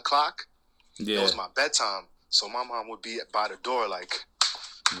hit 10 o'clock. Yeah, it was my bedtime, so my mom would be by the door like,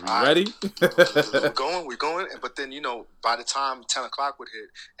 ready? We're going. But then, by the time 10 o'clock would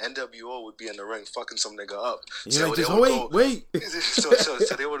hit, NWO would be in the ring fucking some nigga up. You're like, just wait.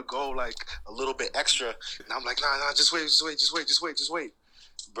 So they would go like a little bit extra. And I'm like, nah, just wait.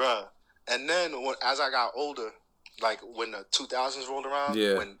 Bruh. And then as I got older, like when the 2000s rolled around,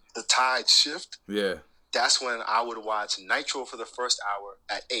 when the tide shift, that's when I would watch Nitro for the first hour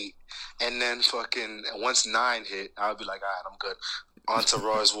at 8. And then fucking once 9 hit, I would be like, all right, I'm good. On to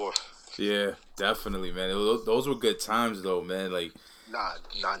Raw's War. Yeah, definitely, man. Those were good times, though, man. Like, nah.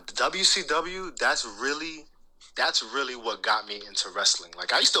 WCW. That's really what got me into wrestling.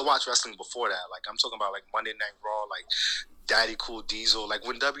 Like, I used to watch wrestling before that. Like, I'm talking about like Monday Night Raw, like Daddy Cool Diesel. Like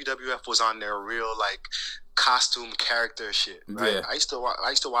when WWF was on their real like costume character shit. Right. Yeah. I used to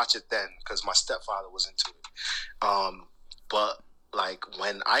watch it then because my stepfather was into it. But like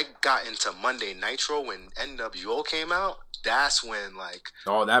when I got into Monday Nitro when NWO came out. That's when, like...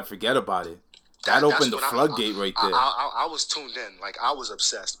 forget about it. That opened the floodgate right there. I was tuned in. Like, I was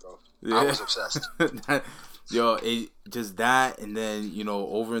obsessed, bro. Yeah. I was obsessed. Just that, and then,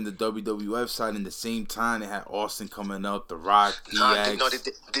 over in the WWF side, in the same time, they had Austin coming up, The Rock, DX. No,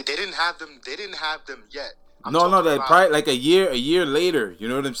 they didn't have them. They didn't have them yet. They probably like a year later. You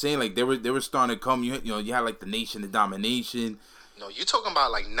know what I'm saying? Like, they were starting to come. You had, like, the Nation of Domination. No, you're talking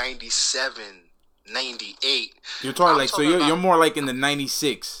about, like, 97... 98. You're talking like so you're more like in the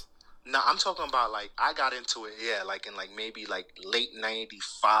 96. No, I'm talking about like I got into it, like in like maybe like late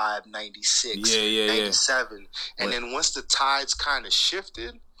 95, 96, 97. And then once the tides kind of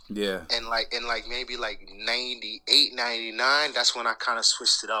shifted, and like maybe like 98, 99, that's when I kind of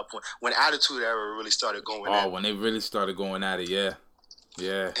switched it up when Attitude Era really started going at it. When they really started going at it, yeah.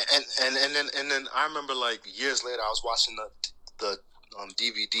 And then I remember like years later I was watching the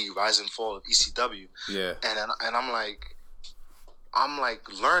DVD Rise and Fall of ECW. Yeah. And I'm like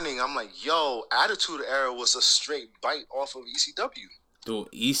learning. I'm like, yo, Attitude Era was a straight bite off of ECW.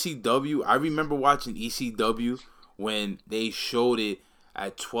 Dude, ECW. I remember watching ECW when they showed it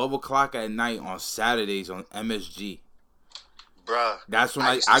at 12 o'clock at night on Saturdays on MSG. Bruh. That's when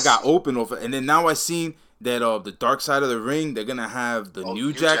I got open off it. And then now I seen that the Dark Side of the Ring, they're gonna have the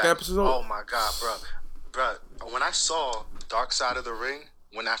New Jack episode. Oh my god, bruh. When I saw Dark Side of the Ring,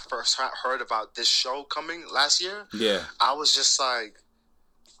 when I first heard about this show coming last year, I was just like,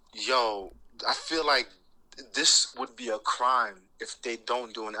 yo, I feel like this would be a crime if they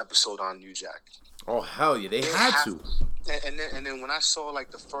don't do an episode on New Jack. Oh, hell yeah, they had to. And then when I saw like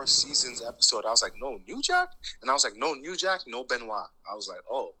the first season's episode, I was like, no New Jack? And I was like, no New Jack, no Benoit. I was like,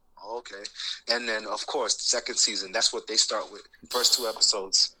 oh, okay. And then, of course, the second season, that's what they start with. First 2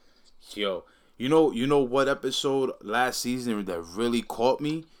 episodes. Yo. You know what episode last season that really caught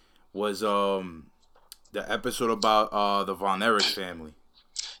me was the episode about the Von Erich family.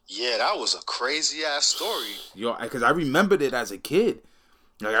 Yeah, that was a crazy ass story. Yo, because I remembered it as a kid.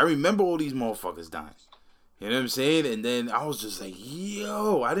 Like I remember all these motherfuckers dying. You know what I'm saying? And then I was just like,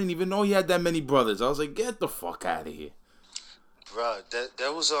 yo, I didn't even know he had that many brothers. I was like, get the fuck out of here. Bruh,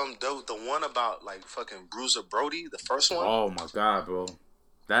 there was the one about like fucking Bruiser Brody, the first one. Oh my god, bro.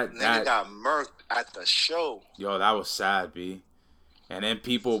 That got murked at the show. Yo, that was sad, B. And then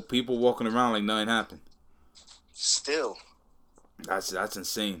people walking around like nothing happened. Still. That's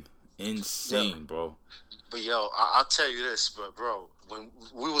insane. Insane, bro. But yo, I'll tell you this, bro. When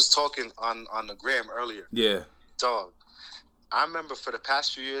we was talking on the gram earlier. Yeah. Dog. I remember for the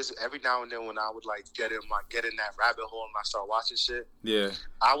past few years, every now and then when I would like get in that rabbit hole and I start watching shit,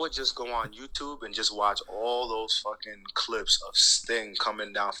 I would just go on YouTube and just watch all those fucking clips of Sting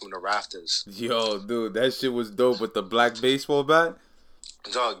coming down from the rafters. Yo, dude, that shit was dope with the black baseball bat.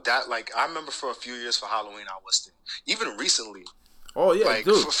 Dog, that like I remember for a few years for Halloween I was Sting. Even recently, Oh yeah, like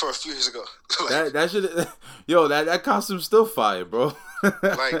dude. for a few years ago. that should, yo, that costume's still fire, bro.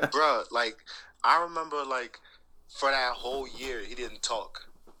 Like, bro, like I remember, like for that whole year, he didn't talk.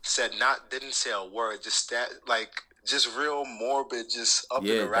 Didn't say a word. Just that, like, just real morbid, just up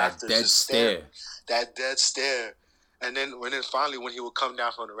in the rafters, that dead just stare. that dead stare. And then finally when he would come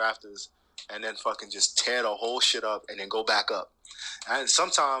down from the rafters and then fucking just tear the whole shit up and then go back up. And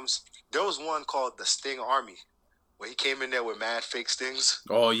sometimes there was one called the Sting Army, where he came in there with mad fake stings.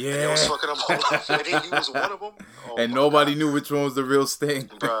 Oh yeah, and they was fucking them all up. And he was one of them. Oh, and nobody knew which one was the real Sting,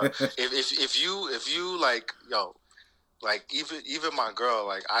 bro. If you like, yo, like even my girl,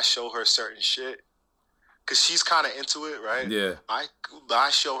 like I show her certain shit because she's kind of into it, right? Yeah. I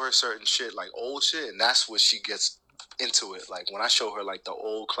show her certain shit, like old shit, and that's what she gets into it. Like when I show her like the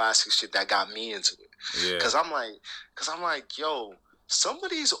old classic shit that got me into it. Yeah. Cause I'm like, yo, some of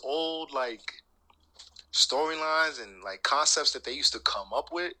these old like storylines and like concepts that they used to come up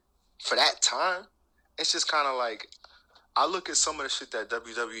with for that time, it's just kind of like I look at some of the shit that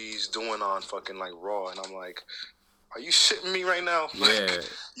WWE's doing on fucking like Raw, and I'm like, are you shitting me right now? Yeah. Like,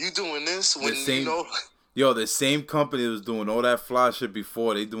 you doing this when you know? Yo, the same company that was doing all that fly shit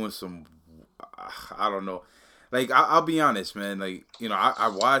before, they doing some, I don't know. Like, I'll be honest, man. Like, you know, I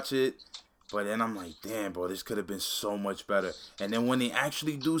watch it, but then I'm like, damn, bro, this could have been so much better. And then when they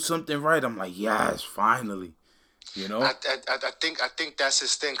actually do something right, I'm like, yes, finally. You know? I think that's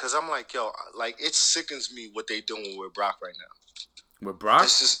his thing, because I'm like, yo, like, it sickens me what they doing with Brock right now. With Brock?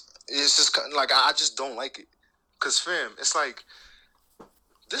 It's just like, I just don't like it. Because, fam, it's like,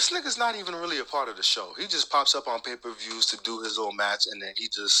 this nigga's not even really a part of the show. He just pops up on pay-per-views to do his little match, and then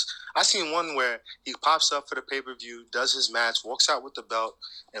I seen one where he pops up for the pay-per-view, does his match, walks out with the belt,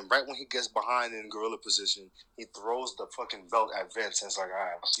 and right when he gets behind in gorilla position, he throws the fucking belt at Vince, and it's like, all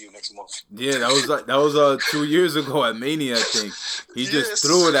right, I'll see you next month. Yeah, that was 2 years ago at Mania, I think. He just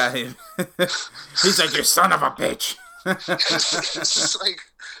threw it at him. He's like, you son of a bitch. It's just like,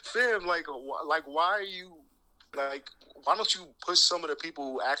 fam, like, why are you, like, why don't you push some of the people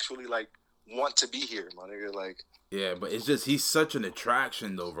who actually like want to be here, my nigga? Like, yeah, but it's just he's such an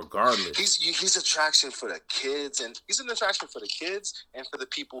attraction though. Regardless, he's attraction for the kids, and he's an attraction for the kids and for the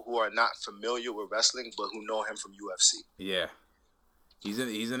people who are not familiar with wrestling but who know him from UFC. Yeah, he's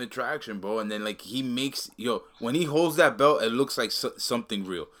an attraction, bro. And then like he makes when he holds that belt, it looks like something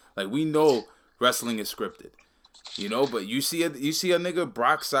real. Like we know wrestling is scripted, you know. But you see a nigga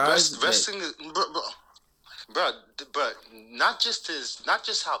Brock size. Wrestling is. Bro, but not just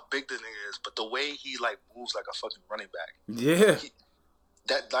how big the nigga is, but the way he like moves like a fucking running back. Yeah,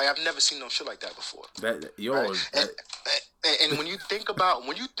 I've never seen no shit like that before. Right? And when you think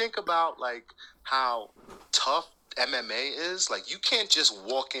about like how tough MMA is, like you can't just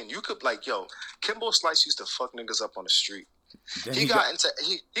walk in. You could like, Kimbo Slice used to fuck niggas up on the street. He got into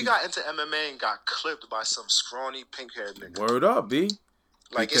MMA and got clipped by some scrawny pink haired nigga. Word up, B.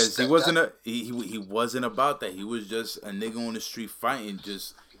 Like, because he wasn't about that. He was just a nigga on the street fighting,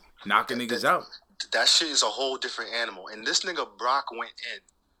 just knocking niggas out. That shit is a whole different animal. And this nigga Brock went in.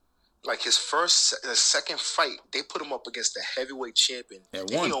 Like his second fight, they put him up against the heavyweight champion. And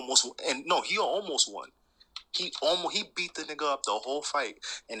won. He almost won. He beat the nigga up the whole fight,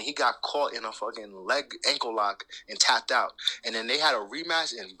 and he got caught in a fucking ankle lock and tapped out. And then they had a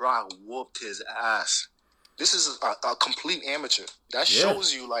rematch, and Brock whooped his ass. This is a complete amateur. That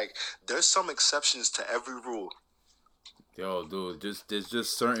shows you, like, there's some exceptions to every rule. Yo, dude, there's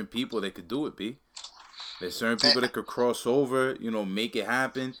just certain people that could do it, B. There's certain people that could cross over, make it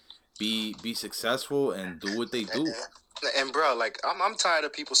happen, be successful, and do what they do. And bro, like, I'm tired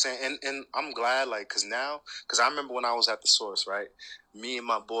of people saying, and I'm glad, like, because I remember when I was at the Source, right? Me and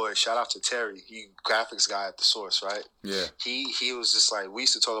my boy, shout out to Terry, he graphics guy at the Source, right? Yeah. He was just like, we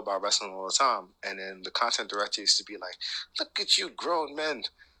used to talk about wrestling all the time, and then the content director used to be like, look at you grown men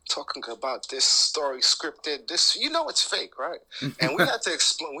talking about this story scripted, this, it's fake, right? And we had to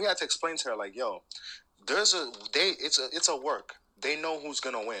explain to her, like, yo, it's a work. They know who's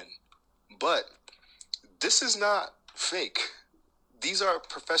gonna win, but this is not fake. These are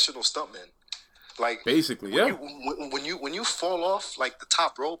professional stuntmen. Like, basically, when you fall off like the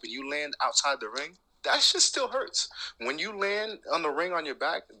top rope and you land outside the ring, that shit still hurts. When you land on the ring on your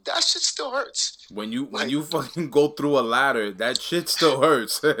back, that shit still hurts. When you fucking go through a ladder, that shit still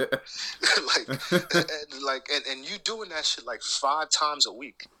hurts. and you doing that shit like 5 times a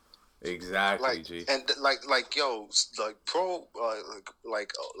week. Exactly, G. And I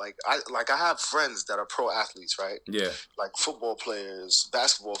have friends that are pro athletes, right? Yeah. Like football players,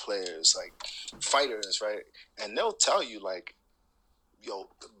 basketball players, like fighters, right? And they'll tell you, like,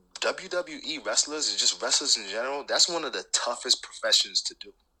 WWE wrestlers and just wrestlers in general, that's one of the toughest professions to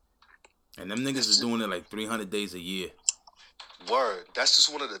do. And them niggas is doing it like 300 days a year. Word. That's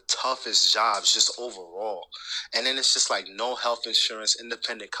just one of the toughest jobs just overall. And then it's just like no health insurance,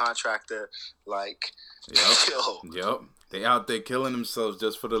 independent contractor. Like, Yep. They out there killing themselves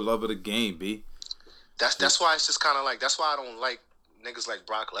just for the love of the game, B. That's why it's just kind of like, that's why I don't like niggas like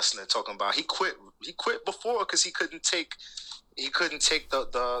Brock Lesnar talking about he quit before because he couldn't take the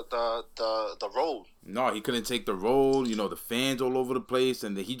road. No, he couldn't take the road. You know, the fans all over the place,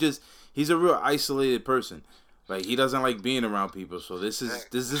 and he's a real isolated person. Like, he doesn't like being around people, so this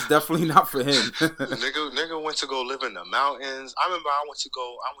is definitely not for him. nigga went to go live in the mountains. I remember I went to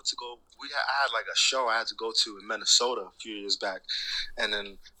go. I had like a show I had to go to in Minnesota a few years back, and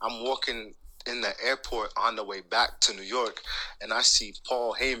then I'm walking in the airport on the way back to New York, and I see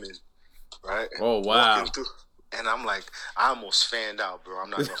Paul Heyman, right? Oh wow! And I'm like, I almost fanned out, bro. I'm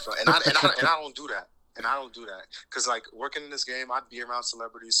not gonna fan. And I don't do that. And I don't do that because, like, working in this game, I'd be around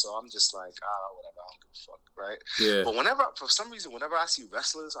celebrities, so I'm just like, whatever, I don't give a fuck, right? Yeah. But for some reason, whenever I see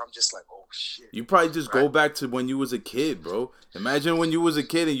wrestlers, I'm just like, oh shit. You probably just go back to when you was a kid, bro. Imagine when you was a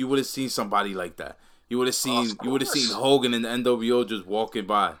kid and you would have seen somebody like that. You would have seen Hogan and the NWO just walking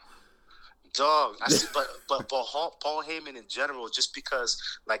by. Dog, I see, but Paul Heyman in general, just because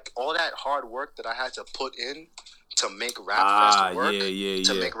like all that hard work that I had to put in to make Rapfest work,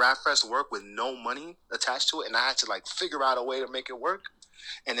 to make Rapfest work with no money attached to it, and I had to like figure out a way to make it work.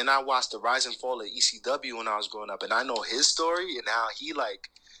 And then I watched the rise and fall of ECW when I was growing up, and I know his story and how he like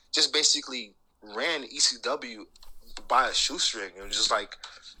just basically ran ECW by a shoestring and just like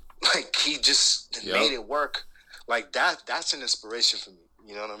he just made it work. Like that's an inspiration for me.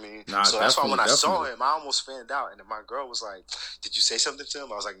 You know what I mean? Nah, so that's why when I saw him, I almost fanned out. And then my girl was like, "Did you say something to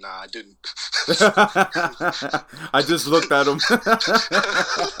him?" I was like, "Nah, I didn't." I just looked at him. and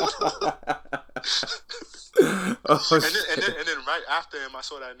then right after him, I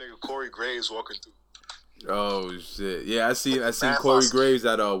saw that nigga Corey Graves walking through. Oh shit! Yeah, I seen Corey Graves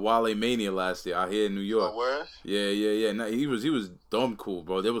at Wale Mania last year out here in New York. Oh, where? Yeah. No, he was dumb cool,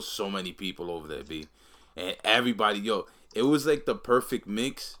 bro. There was so many people over there, B, and everybody, it was like the perfect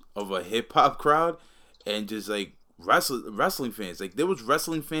mix of a hip hop crowd and just like wrestling fans. Like, there was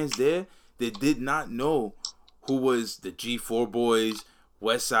wrestling fans there that did not know who was the G4 Boys,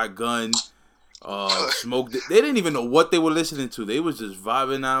 West Side Gun, Smoke. They didn't even know what they were listening to. They was just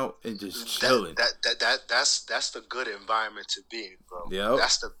vibing out and just chilling. That's the good environment to be in, bro. Yep.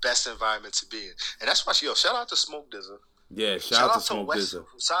 That's the best environment to be in, and that's why shout out to Smoke DZA. Yeah, shout out to Smoke DZA.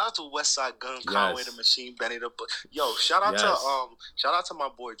 Shout out to West Side Gun, Conway the Machine, Benny the shout out to my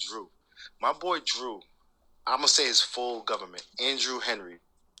boy Drew. My boy Drew, I'm gonna say his full government, Andrew Henry.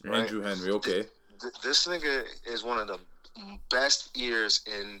 Right? Andrew Henry, okay. This nigga is one of the best ears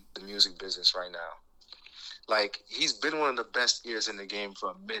in the music business right now. Like, he's been one of the best ears in the game for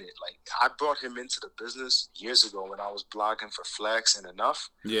a minute. Like, I brought him into the business years ago when I was blogging for Flex and Enough.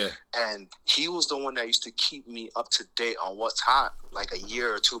 Yeah. And he was the one that used to keep me up to date on what's hot, like a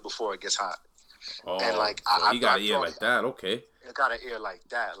year or two before it gets hot. Oh, and like, so he got an ear like that, okay. I got an ear like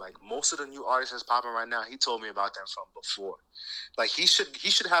that. Like, most of the new artists that's popping right now, he told me about them from before. Like, he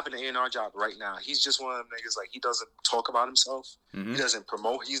should have an A&R job right now. He's just one of them niggas, like, he doesn't talk about himself. Mm-hmm. He doesn't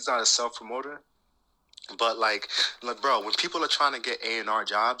promote. He's not a self-promoter. But, like, bro, when people are trying to get A&R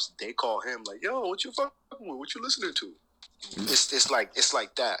jobs, they call him, like, yo, what you fucking with? What you listening to? It's like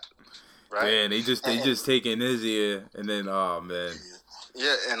that, right? Man, they just taking his ear, and then, oh, man.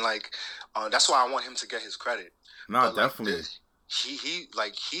 Yeah, and, like, that's why I want him to get his credit. No, definitely.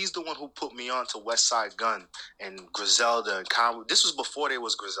 He's the one who put me on to West Side Gun and Griselda and Conway. This was before they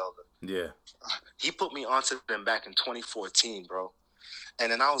was Griselda. Yeah. He put me onto them back in 2014, bro.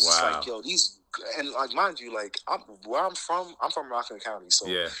 And then I was just like, yo, and like, mind you, like, I'm from Rockland County, so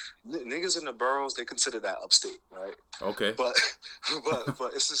yeah. Niggas in the boroughs, they consider that upstate, right? Okay. But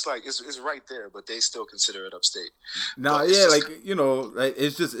it's just like it's right there, but they still consider it upstate. No, yeah, like, you know, like,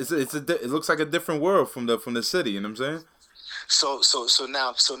 it's it looks like a different world from the city. You know what I'm saying? So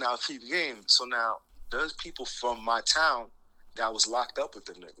now keep the game. So now there's people from my town that was locked up with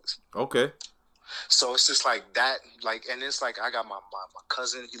them niggas. Okay. So it's just like that, like, and it's like I got my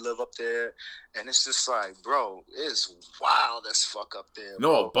cousin, he live up there, and it's just like, bro, it's wild as fuck up there.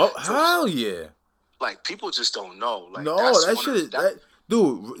 No, but hell yeah. Like, people just don't know. Like, no, that shit,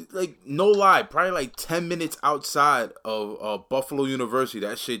 dude, like, no lie, probably like 10 minutes outside of Buffalo University,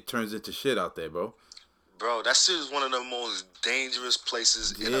 that shit turns into shit out there, bro. Bro, that shit is one of the most dangerous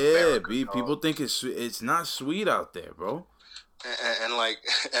places in America. Yeah, people think it's not sweet out there, bro. And like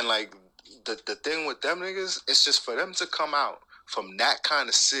the thing with them niggas, it's just for them to come out from that kind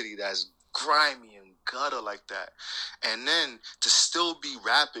of city that's grimy and gutter like that, and then to still be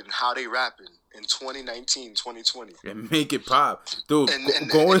rapping how they rapping in 2019, 2020. And make it pop. Dude, And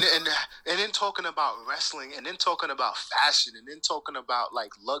then talking about wrestling, and then talking about fashion, and then talking about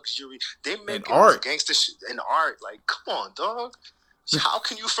like luxury. They making art. Gangster shit and art. Like, come on, dog. How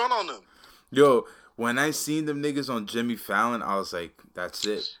can you front on them? Yo, when I seen them niggas on Jimmy Fallon, I was like, that's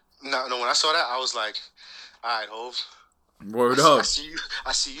it. No, when I saw that, I was like, all right, Hov. Word up. I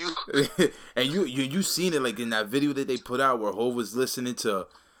see you. And you seen it like in that video that they put out where Hov was listening to,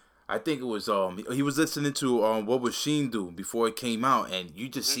 I think it was he was listening to What Would Sheen Do before it came out, and you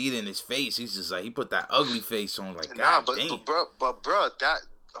just see it in his face. He's just like, he put that ugly face on, like, God damn. But bro, that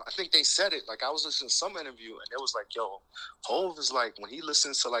I think they said it. Like, I was listening to some interview, and it was like, yo, Hov is like, when he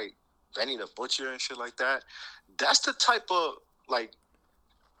listens to like Benny the Butcher and shit like that, that's the type of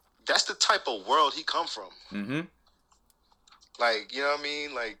world he come from. Mm-hmm. Like, you know what I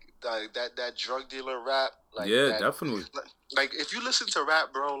mean? Like that drug dealer rap. Like, yeah, definitely. Like, if you listen to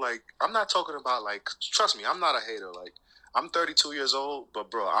rap, bro, like, I'm not talking about, like, trust me, I'm not a hater. Like, I'm 32 years old, but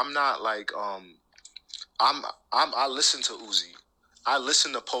bro, I'm not like I listen to Uzi. I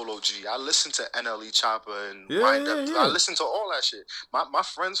listen to Polo G. I listen to NLE Chopper and Wind Up. I listen to all that shit. My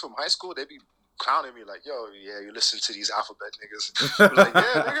friends from high school, they be clowning me like, yo, yeah, you listen to these alphabet niggas. I'm like,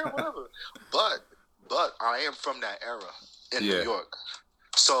 yeah, nigga, whatever. But I am from that era in New York.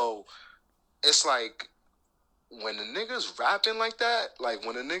 So it's like, when the niggas rapping like that, like,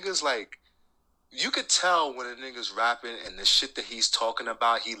 when the niggas, like, you could tell when a nigga's rapping and the shit that he's talking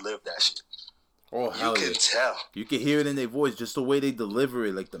about, he lived that shit. Oh, hell you can tell. You can hear it in their voice, just the way they deliver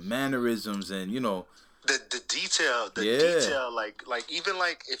it, like the mannerisms and, you know, the detail, detail, like even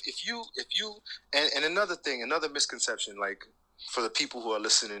like if you and another thing, another misconception, like, for the people who are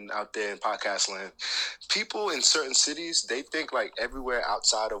listening out there in podcast land, people in certain cities, they think like everywhere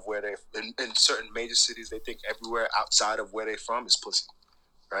outside of where they in certain major cities, they think everywhere outside of where they're from is pussy,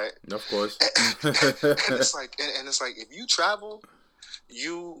 right? Of course. and it's like if you travel,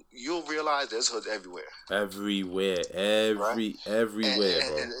 you'll realize there's hoods everywhere. Everywhere, right? Everywhere,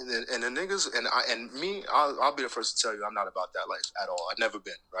 bro. And the niggas and me, I'll be the first to tell you, I'm not about that life at all. I've never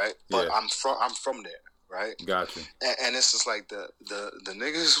been, right? But I'm from there. Right? Gotcha. And it's just like the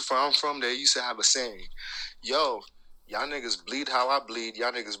niggas where I'm from, they used to have a saying, yo, y'all niggas bleed how I bleed,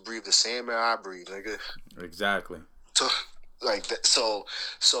 y'all niggas breathe the same air I breathe, nigga. Exactly. So, like that, so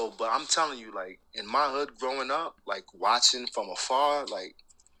but I'm telling you, like, in my hood growing up, like, watching from afar, like,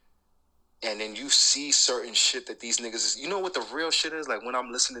 and then you see certain shit that these niggas is, you know what the real shit is? Like, when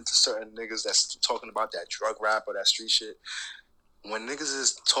I'm listening to certain niggas that's talking about that drug rap or that street shit, when niggas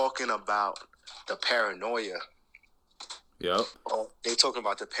is talking about the paranoia. Yep. Oh, they talking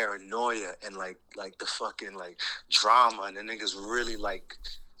about the paranoia and like the fucking like drama, and the niggas really like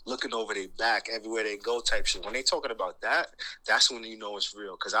looking over their back everywhere they go type shit. When they talking about that, that's when you know it's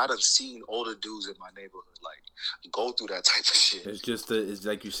real. Cause I done seen older dudes in my neighborhood like go through that type of shit. It's just it's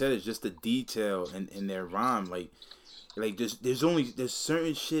like you said, it's just the detail in their rhyme. Like there's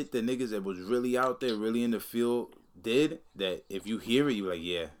certain shit that niggas that was really out there, really in the field did, that if you hear it, you're like,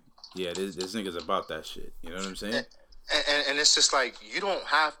 yeah, this nigga's about that shit. You know what I'm saying? And it's just like, you don't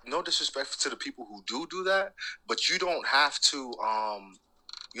have, no disrespect to the people who do that, but you don't have to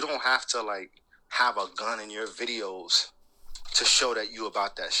like have a gun in your videos to show that you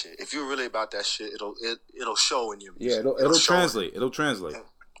about that shit. If you're really about that shit, it'll show in your music. Yeah, it'll translate. It'll translate.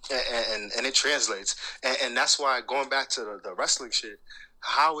 And it translates. And that's why, going back to the wrestling shit,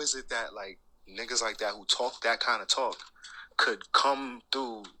 how is it that like niggas like that who talk that kind of talk could come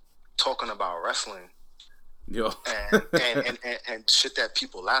through talking about wrestling, yo, and shit that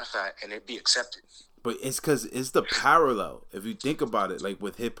people laugh at and it be accepted? But it's because it's the parallel. If you think about it, like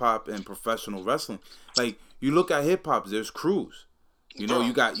with hip hop and professional wrestling, like you look at hip hop, there's crews. You know,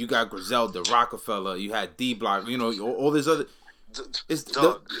 you got Griselda, Rockefeller, you had D Block, you know, all this other. It's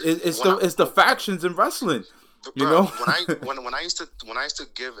the factions in wrestling. You know, when I used to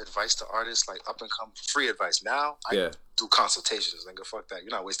give advice to artists, like up and come free advice. Now I do consultations. Nigga, fuck that. You're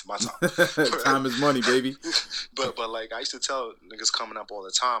not wasting my time. Time is money, baby. but like I used to tell niggas coming up all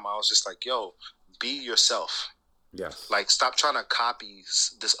the time, I was just like, yo, be yourself. Yes. Like, stop trying to copy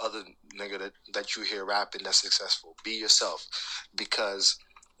this other nigga that you hear rapping that's successful. Be yourself, because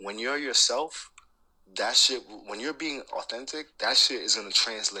when you're yourself, that shit, when you're being authentic, that shit is gonna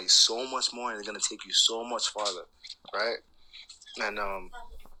translate so much more, and it's gonna take you so much farther, right? And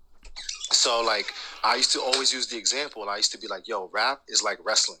so like I used to always use the example. I used to be like, "Yo, rap is like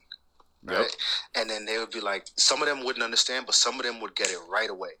wrestling," right? Yep. And then they would be like, some of them wouldn't understand, but some of them would get it right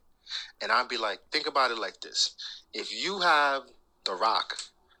away. And I'd be like, think about it like this: if you have The Rock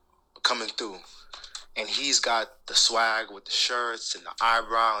coming through. And he's got the swag with the shirts and the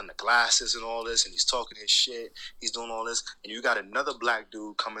eyebrow and the glasses and all this, and he's talking his shit. He's doing all this, and you got another black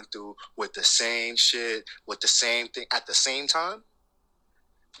dude coming through with the same shit, with the same thing at the same time.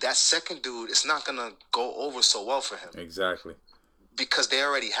 That second dude, it's not gonna go over so well for him. Exactly. Because they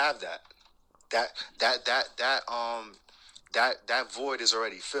already have that. That void is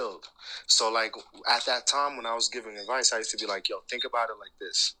already filled. So like at that time when I was giving advice, I used to be like, yo, think about it like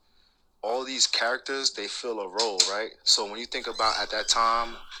this. All these characters, they fill a role, right? So when you think about at that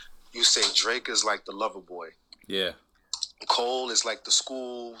time, you say Drake is like the lover boy. Yeah. Cole is like the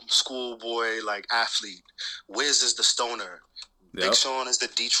schoolboy, like athlete. Wiz is the stoner. Yep. Big Sean is the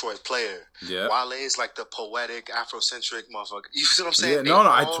Detroit player. Yeah. Wale is like the poetic, Afrocentric motherfucker. You see what I'm saying? Yeah,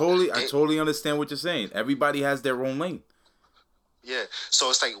 I totally understand what you're saying. Everybody has their own lane. Yeah. So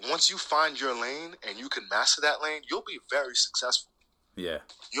it's like once you find your lane and you can master that lane, you'll be very successful. Yeah.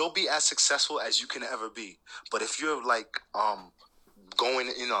 You'll be as successful as you can ever be. But if you're like going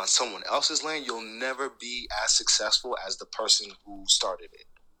in on someone else's lane, you'll never be as successful as the person who started it.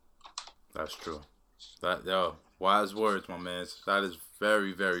 That's true. Wise words, my man. That is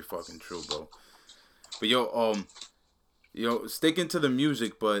very, very fucking true, bro. But sticking to the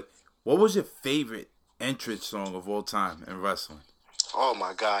music, but what was your favorite entrance song of all time in wrestling? Oh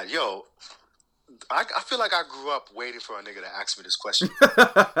my God, yo. I feel like I grew up waiting for a nigga to ask me this question.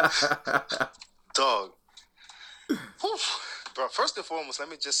 Dog. Whew. Bro, first and foremost, let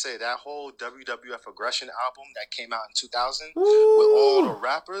me just say that whole WWF Aggression album that came out in 2000 with all the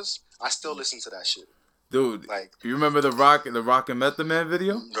rappers, I still listen to that shit. Dude, like, you remember the Rock and Method Man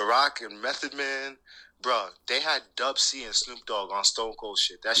video? The Rock and Method Man, bro, they had Dub C and Snoop Dogg on Stone Cold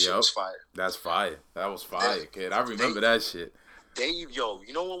shit. That shit was fire. That's fire. That was fire, kid. I remember that shit.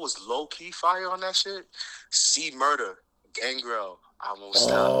 You know what was low key fire on that shit? C Murder, Gangrel. I won't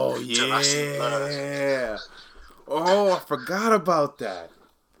stop. Oh till I see blood. yeah. Oh, I forgot about that.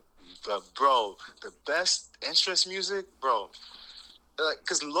 But bro, the best entrance music, bro.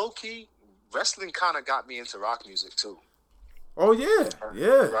 Cause low key, wrestling kind of got me into rock music too. Oh yeah.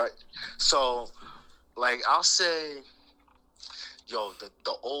 Right. So, like, I'll say,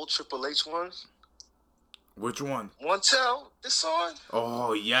 the old Triple H one. Which one? Tell this song.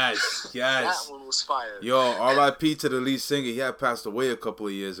 Oh yes. That one was fire. Yo, R.I.P. to the lead singer. He had passed away a couple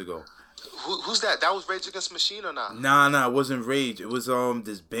of years ago. Who's that? That was Rage Against the Machine or not? Nah, it wasn't Rage. It was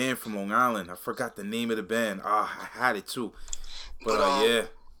this band from Long Island. I forgot the name of the band. I had it too. But yeah.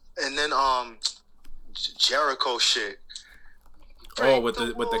 And then Jericho shit. With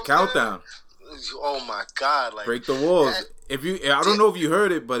the countdown. Oh my God! Like, break the walls. I don't know if you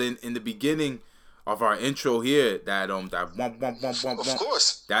heard it, but in the beginning of our intro here, that bump. Of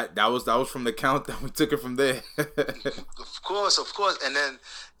course. That was from the countdown. We took it from there. Of course. And then,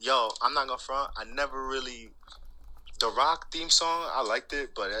 I'm not gonna front. I never really the Rock theme song. I liked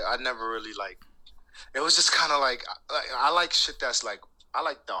it, but I never really it was just kind of like I like shit that's like, I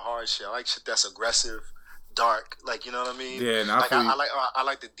like the hard shit. I like shit that's aggressive, dark. Like, you know what I mean? Yeah, and I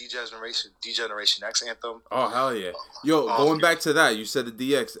like the Degeneration X anthem. Oh hell yeah! Yo, going back to that, you said the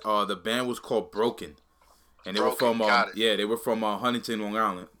DX. The band was called Broken, and they were from they were from Huntington, Long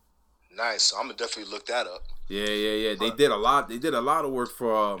Island. Nice. So I'm gonna definitely look that up. Yeah. They did a lot. They did a lot of work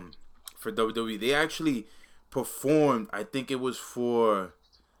for WWE. They actually performed. I think it was for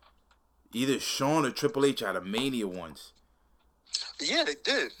either Shawn or Triple H at a Mania once. Yeah, they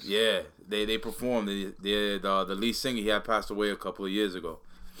did. Yeah, they performed. The lead singer, he had passed away a couple of years ago.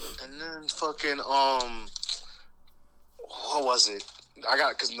 And then fucking what was it?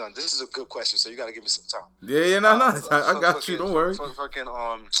 This is a good question, so you gotta give me some time. Yeah, no, I got you. Don't worry. Fucking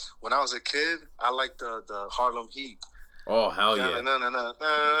when I was a kid, I liked the Harlem Heat. Oh hell yeah! Yeah,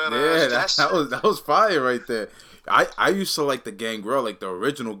 that was fire right there. I used to like the Gangrel, like the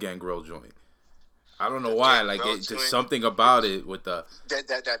original Gangrel joint. I don't know why, like it's just something about it with the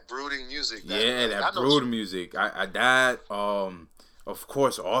that brooding music. That brooding music. Of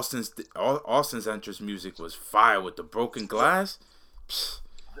course, Austin's entrance music was fire with the broken glass.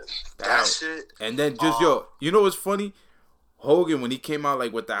 That shit. And then you know what's funny? Hogan, when he came out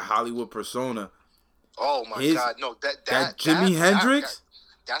like with that Hollywood persona. Oh my God! No, that Jimi Hendrix.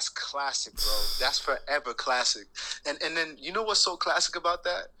 That's classic, bro. That's forever classic. And then you know what's so classic about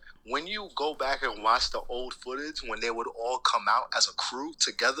that? When you go back and watch the old footage when they would all come out as a crew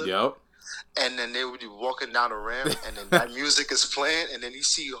together. Yep. and then they would be walking down the ramp, and then that music is playing, and then you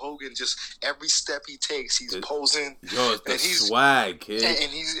see Hogan just every step he takes, he's posing. Yo, it's the and he's swag, kid.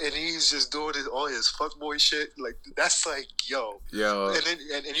 And he's just doing all his fuckboy shit. Like that's like yo. And then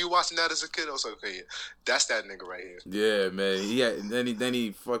and you watching that as a kid, I was like, okay, yeah, that's that nigga right here. Yeah, man. Then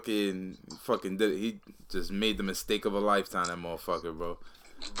he fucking did it. He just made the mistake of a lifetime. That motherfucker, bro.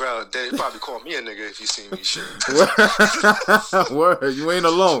 Bro, they probably call me a nigga if you see me shit. Word, you ain't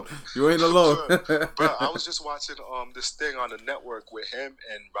alone. You ain't alone. Bro, I was just watching this thing on the network with him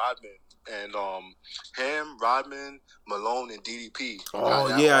and Rodman. And him, Rodman, Malone, and DDP.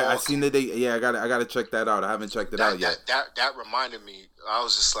 Oh yeah, I seen that. I gotta check that out. I haven't checked it out yet. That reminded me. I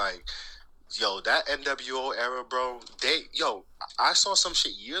was just like, yo, that NWO era, bro. I saw some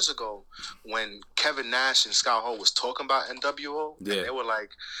shit years ago when Kevin Nash and Scott Hall was talking about NWO. Yeah. And they were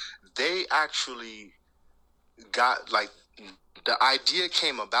like, they actually got like the idea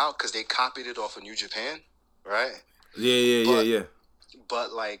came about because they copied it off of New Japan, right? Yeah.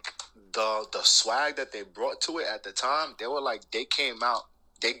 But like the swag that they brought to it at the time, they were like they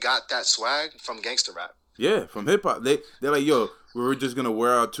got that swag from gangster rap. Yeah, from hip hop. They're like, yo, we were just gonna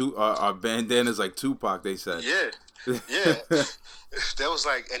wear our bandanas like Tupac. They said. Yeah. That was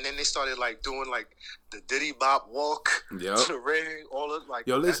like, and then they started like doing like the Diddy Bop walk to the ring, all of like.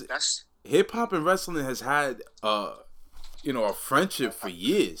 Yo, listen, that's hip hop and wrestling has had a friendship for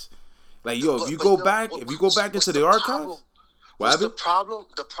years. Like, yo, if you go back into the archives. The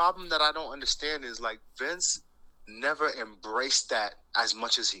problem that I don't understand is like Vince never embraced that as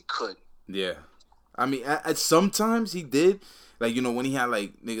much as he could. Yeah, I mean, at sometimes he did. Like, when he had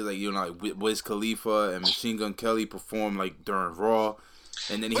like niggas like like Wiz Khalifa and Machine Gun Kelly perform like during Raw,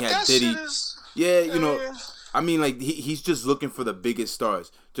 and then he had Diddy. I mean, like he's just looking for the biggest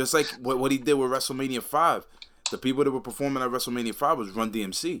stars, just like what he did with WrestleMania 5. The people that were performing at WrestleMania 5 was Run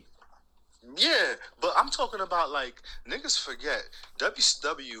DMC. Yeah, but I'm talking about like niggas forget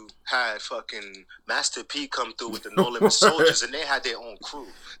WCW had fucking Master P come through with the No Limit Soldiers, and they had their own crew.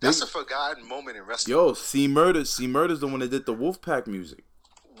 That's a forgotten moment in wrestling. Yo, C Murder's the one that did the Wolfpack music.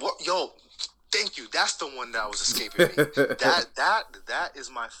 What? Yo, thank you. That's the one that was escaping me. That is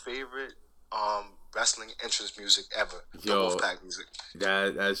my favorite wrestling entrance music ever. The Wolfpack music.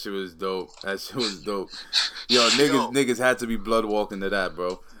 That shit was dope. Yo, niggas had to be blood walking to that,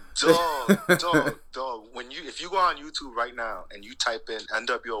 bro. Dog. If you go on YouTube right now and you type in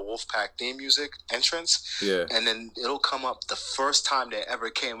NWO Wolfpack theme music entrance, and then it'll come up the first time they ever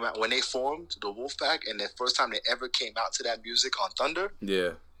came out when they formed the Wolfpack, and the first time they ever came out to that music on Thunder.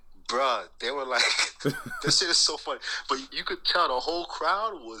 Yeah. Bruh, they were like, this shit is so funny. But you could tell the whole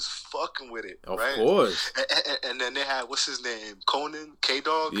crowd was fucking with it, right? Of course. And then they had, what's his name? Conan?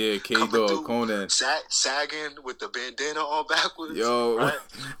 K-Dog? Yeah, K-Dog, Conan. Sagging with the bandana all backwards. Yo, right?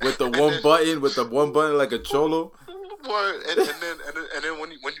 with the one button like a cholo. Word. And then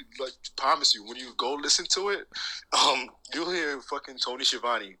when you like, promise you, when you go listen to it, you'll hear fucking Tony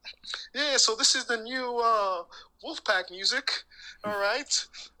Schiavone. Yeah, so this is the new Wolfpack music. All right,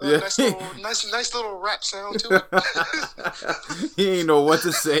 nice little rap sound to it. He ain't know what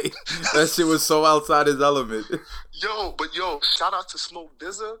to say. That shit was so outside his element. Yo, shout out to Smoke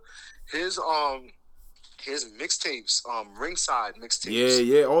DZA. His mixtapes, ringside mixtapes.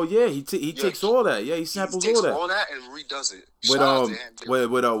 Yeah. Oh yeah, he takes all that. Yeah, he samples all that. All that and redoes it. With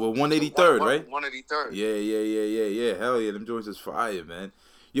 183rd, right? 183rd. Yeah. Hell yeah, them joints is fire, man.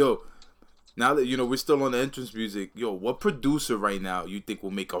 Yo. Now that we're still on the entrance music, yo, what producer right now you think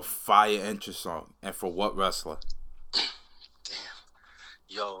will make a fire entrance song, and for what wrestler? Damn,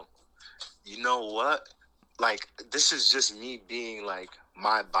 yo, you know what? Like, this is just me being like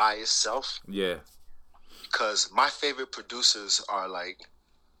my biased self. Yeah. Because my favorite producers are like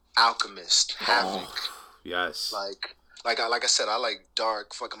Alchemist, Havoc. Yes. Like I said, I like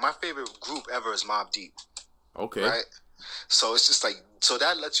dark. Fucking my favorite group ever is Mobb Deep. Okay. Right. So it's just like, so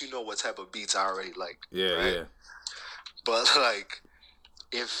that lets you know what type of beats I already like. Yeah, right? yeah. But like,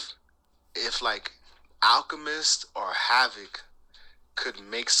 if like Alchemist or Havoc could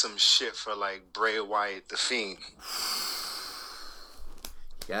make some shit for like Bray Wyatt the Fiend.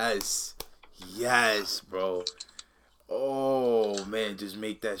 Yes, bro. Oh man, just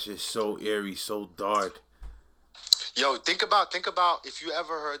make that shit so eerie, so dark. Yo, think about if you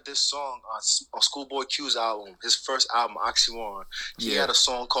ever heard this song on Schoolboy Q's album, his first album, Oxymoron. He had a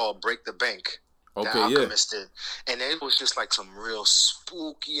song called "Break the Bank." That Alchemist did, and it was just like some real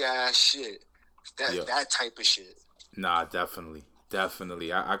spooky ass shit. That type of shit. Nah, definitely.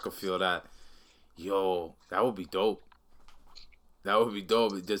 I could feel that. Yo, that would be dope.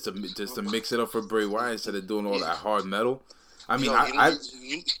 Just to mix it up for Bray Wyatt instead of doing all that hard metal. I mean,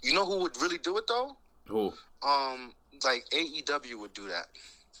 you know who would really do it though? Who? Like AEW would do that.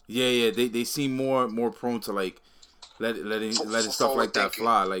 Yeah. They seem more prone to like letting stuff like that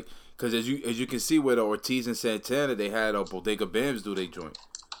fly. Like, because as you can see with Ortiz and Santana, they had Bodega Bams do their joint.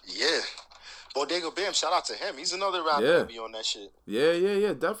 Yeah. Bodega Bam, shout out to him. He's another rapper that be on that shit.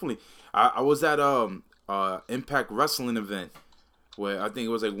 Yeah, definitely. I was at Impact Wrestling event where I think it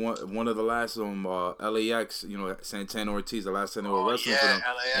was like one of the last LAX, Santana Ortiz, the last time they were wrestling for them.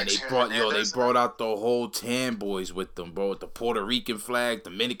 LAX, and they brought out the whole Tan Boys with them, bro, with the Puerto Rican flag,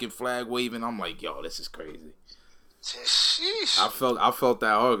 Dominican flag waving. I'm like, yo, this is crazy. Sheesh. I felt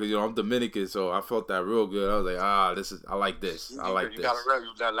that hard because I'm Dominican, so I felt that real good. I was like, I like this. I like this. You gotta rep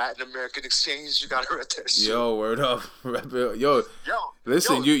that Latin American exchange. You gotta rep that shit. Yo, word up, yo.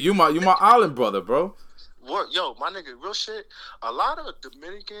 Listen, you my island brother, bro. What, yo, my nigga, real shit. A lot of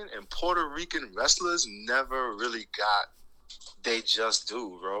Dominican and Puerto Rican wrestlers never really got. They just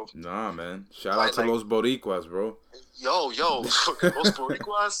do, bro. Nah, man. Shout out to Los Boricuas, bro. Yo, fucking Los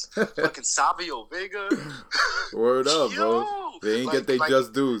Boricuas, fucking Savio Vega. Word up, bro. They ain't get they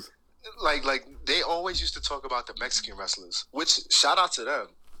just dues. Like they always used to talk about the Mexican wrestlers, which shout out to them.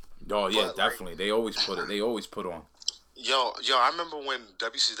 Oh yeah, but, definitely. They always put it. They always put on. Yo, I remember when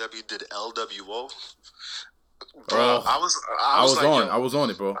WCW did LWO. Bro, I was on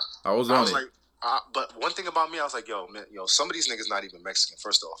it, bro. I was on it. Like, but one thing about me, I was like, yo, some of these niggas not even Mexican.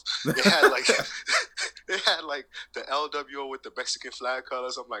 First off, they had like the LWO with the Mexican flag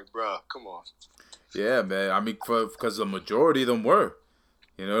colors. I'm like, bro, come on. Yeah, man. I mean, because the majority of them were.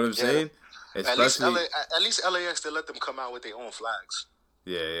 You know what I'm saying? Especially at least LAX, they let them come out with their own flags.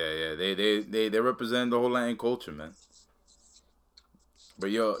 Yeah. They represent the whole Latin culture, man.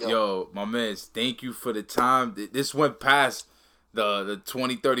 But yo, my man, thank you for the time. This went past the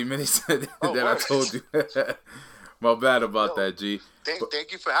 20-30 minutes that I told you. My bad about that, G.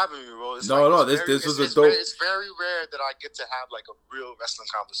 Thank you for having me, bro. This was a dope. It's very rare that I get to have like a real wrestling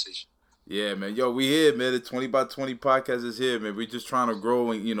conversation. Yeah, man. Yo, we here, man. The 20 by 20 podcast is here, man. We just trying to grow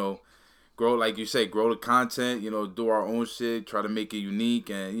and, grow, like you say, grow the content, do our own shit, try to make it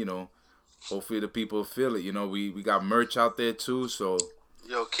unique, and, hopefully the people feel it. We got merch out there, too, so...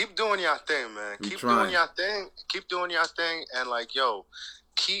 Yo, keep doing your thing, man. Keep doing your thing, and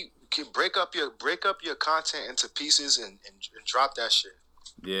keep break up your content into pieces and drop that shit.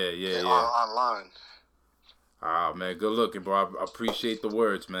 Yeah. Online. Ah, man, good looking, bro. I appreciate the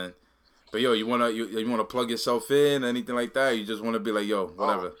words, man. But yo, you wanna plug yourself in, anything like that? Or you just wanna be like, yo,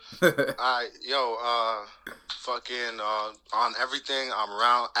 whatever. Alright, fucking on everything. I'm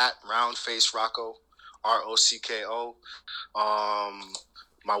at Roundface Rocco, ROCKO.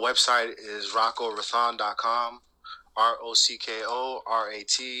 My website is roccorathon.com,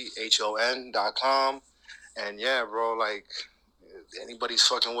 ROCKORATHON.com. And yeah, bro, like anybody's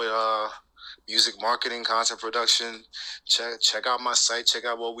fucking with music marketing, content production, check out my site, check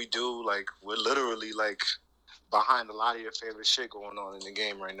out what we do. Like, we're literally like behind a lot of your favorite shit going on in the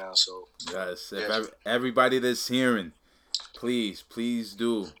game right now. So yes, if everybody that's hearing, please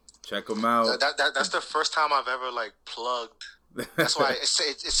do check them out. That's the first time I've ever like plugged. That's why it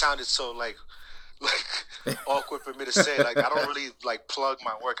sounded so like awkward for me to say. Like, I don't really like plug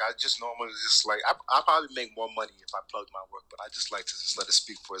my work. I just normally just like I probably make more money if I plug my work, but I just like to just let it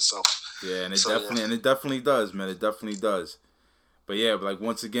speak for itself. Yeah, and it definitely does, man. It definitely does. But yeah, like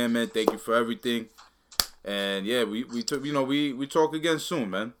once again, man, thank you for everything. And yeah, we talk again soon,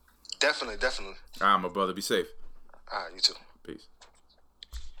 man. Definitely. All right, my brother, be safe. All right, you too. Peace.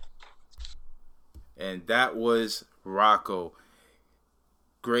 And that was Rocco.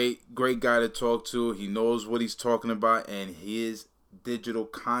 Great guy to talk to. He knows what he's talking about, and his digital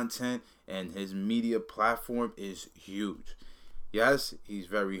content and his media platform is huge. Yes, he's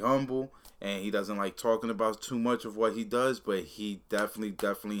very humble, and he doesn't like talking about too much of what he does, but he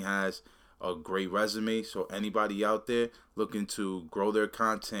definitely has a great resume. So anybody out there looking to grow their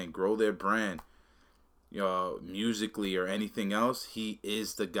content, grow their brand, musically or anything else, he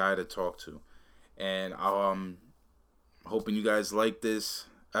is the guy to talk to. And hoping you guys like this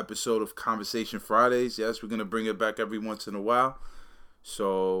episode of Conversation Fridays. Yes, we're going to bring it back every once in a while.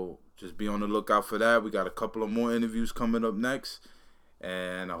 So just be on the lookout for that. We got a couple of more interviews coming up next.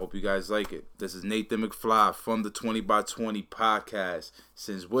 And I hope you guys like it. This is Nathan McFly from the 20 by 20 podcast.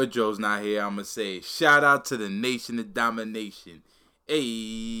 Since Woodrow's not here, I'm going to say shout out to the Nation of Domination.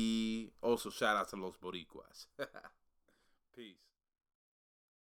 Hey. Also shout out to Los Boricuas. Peace.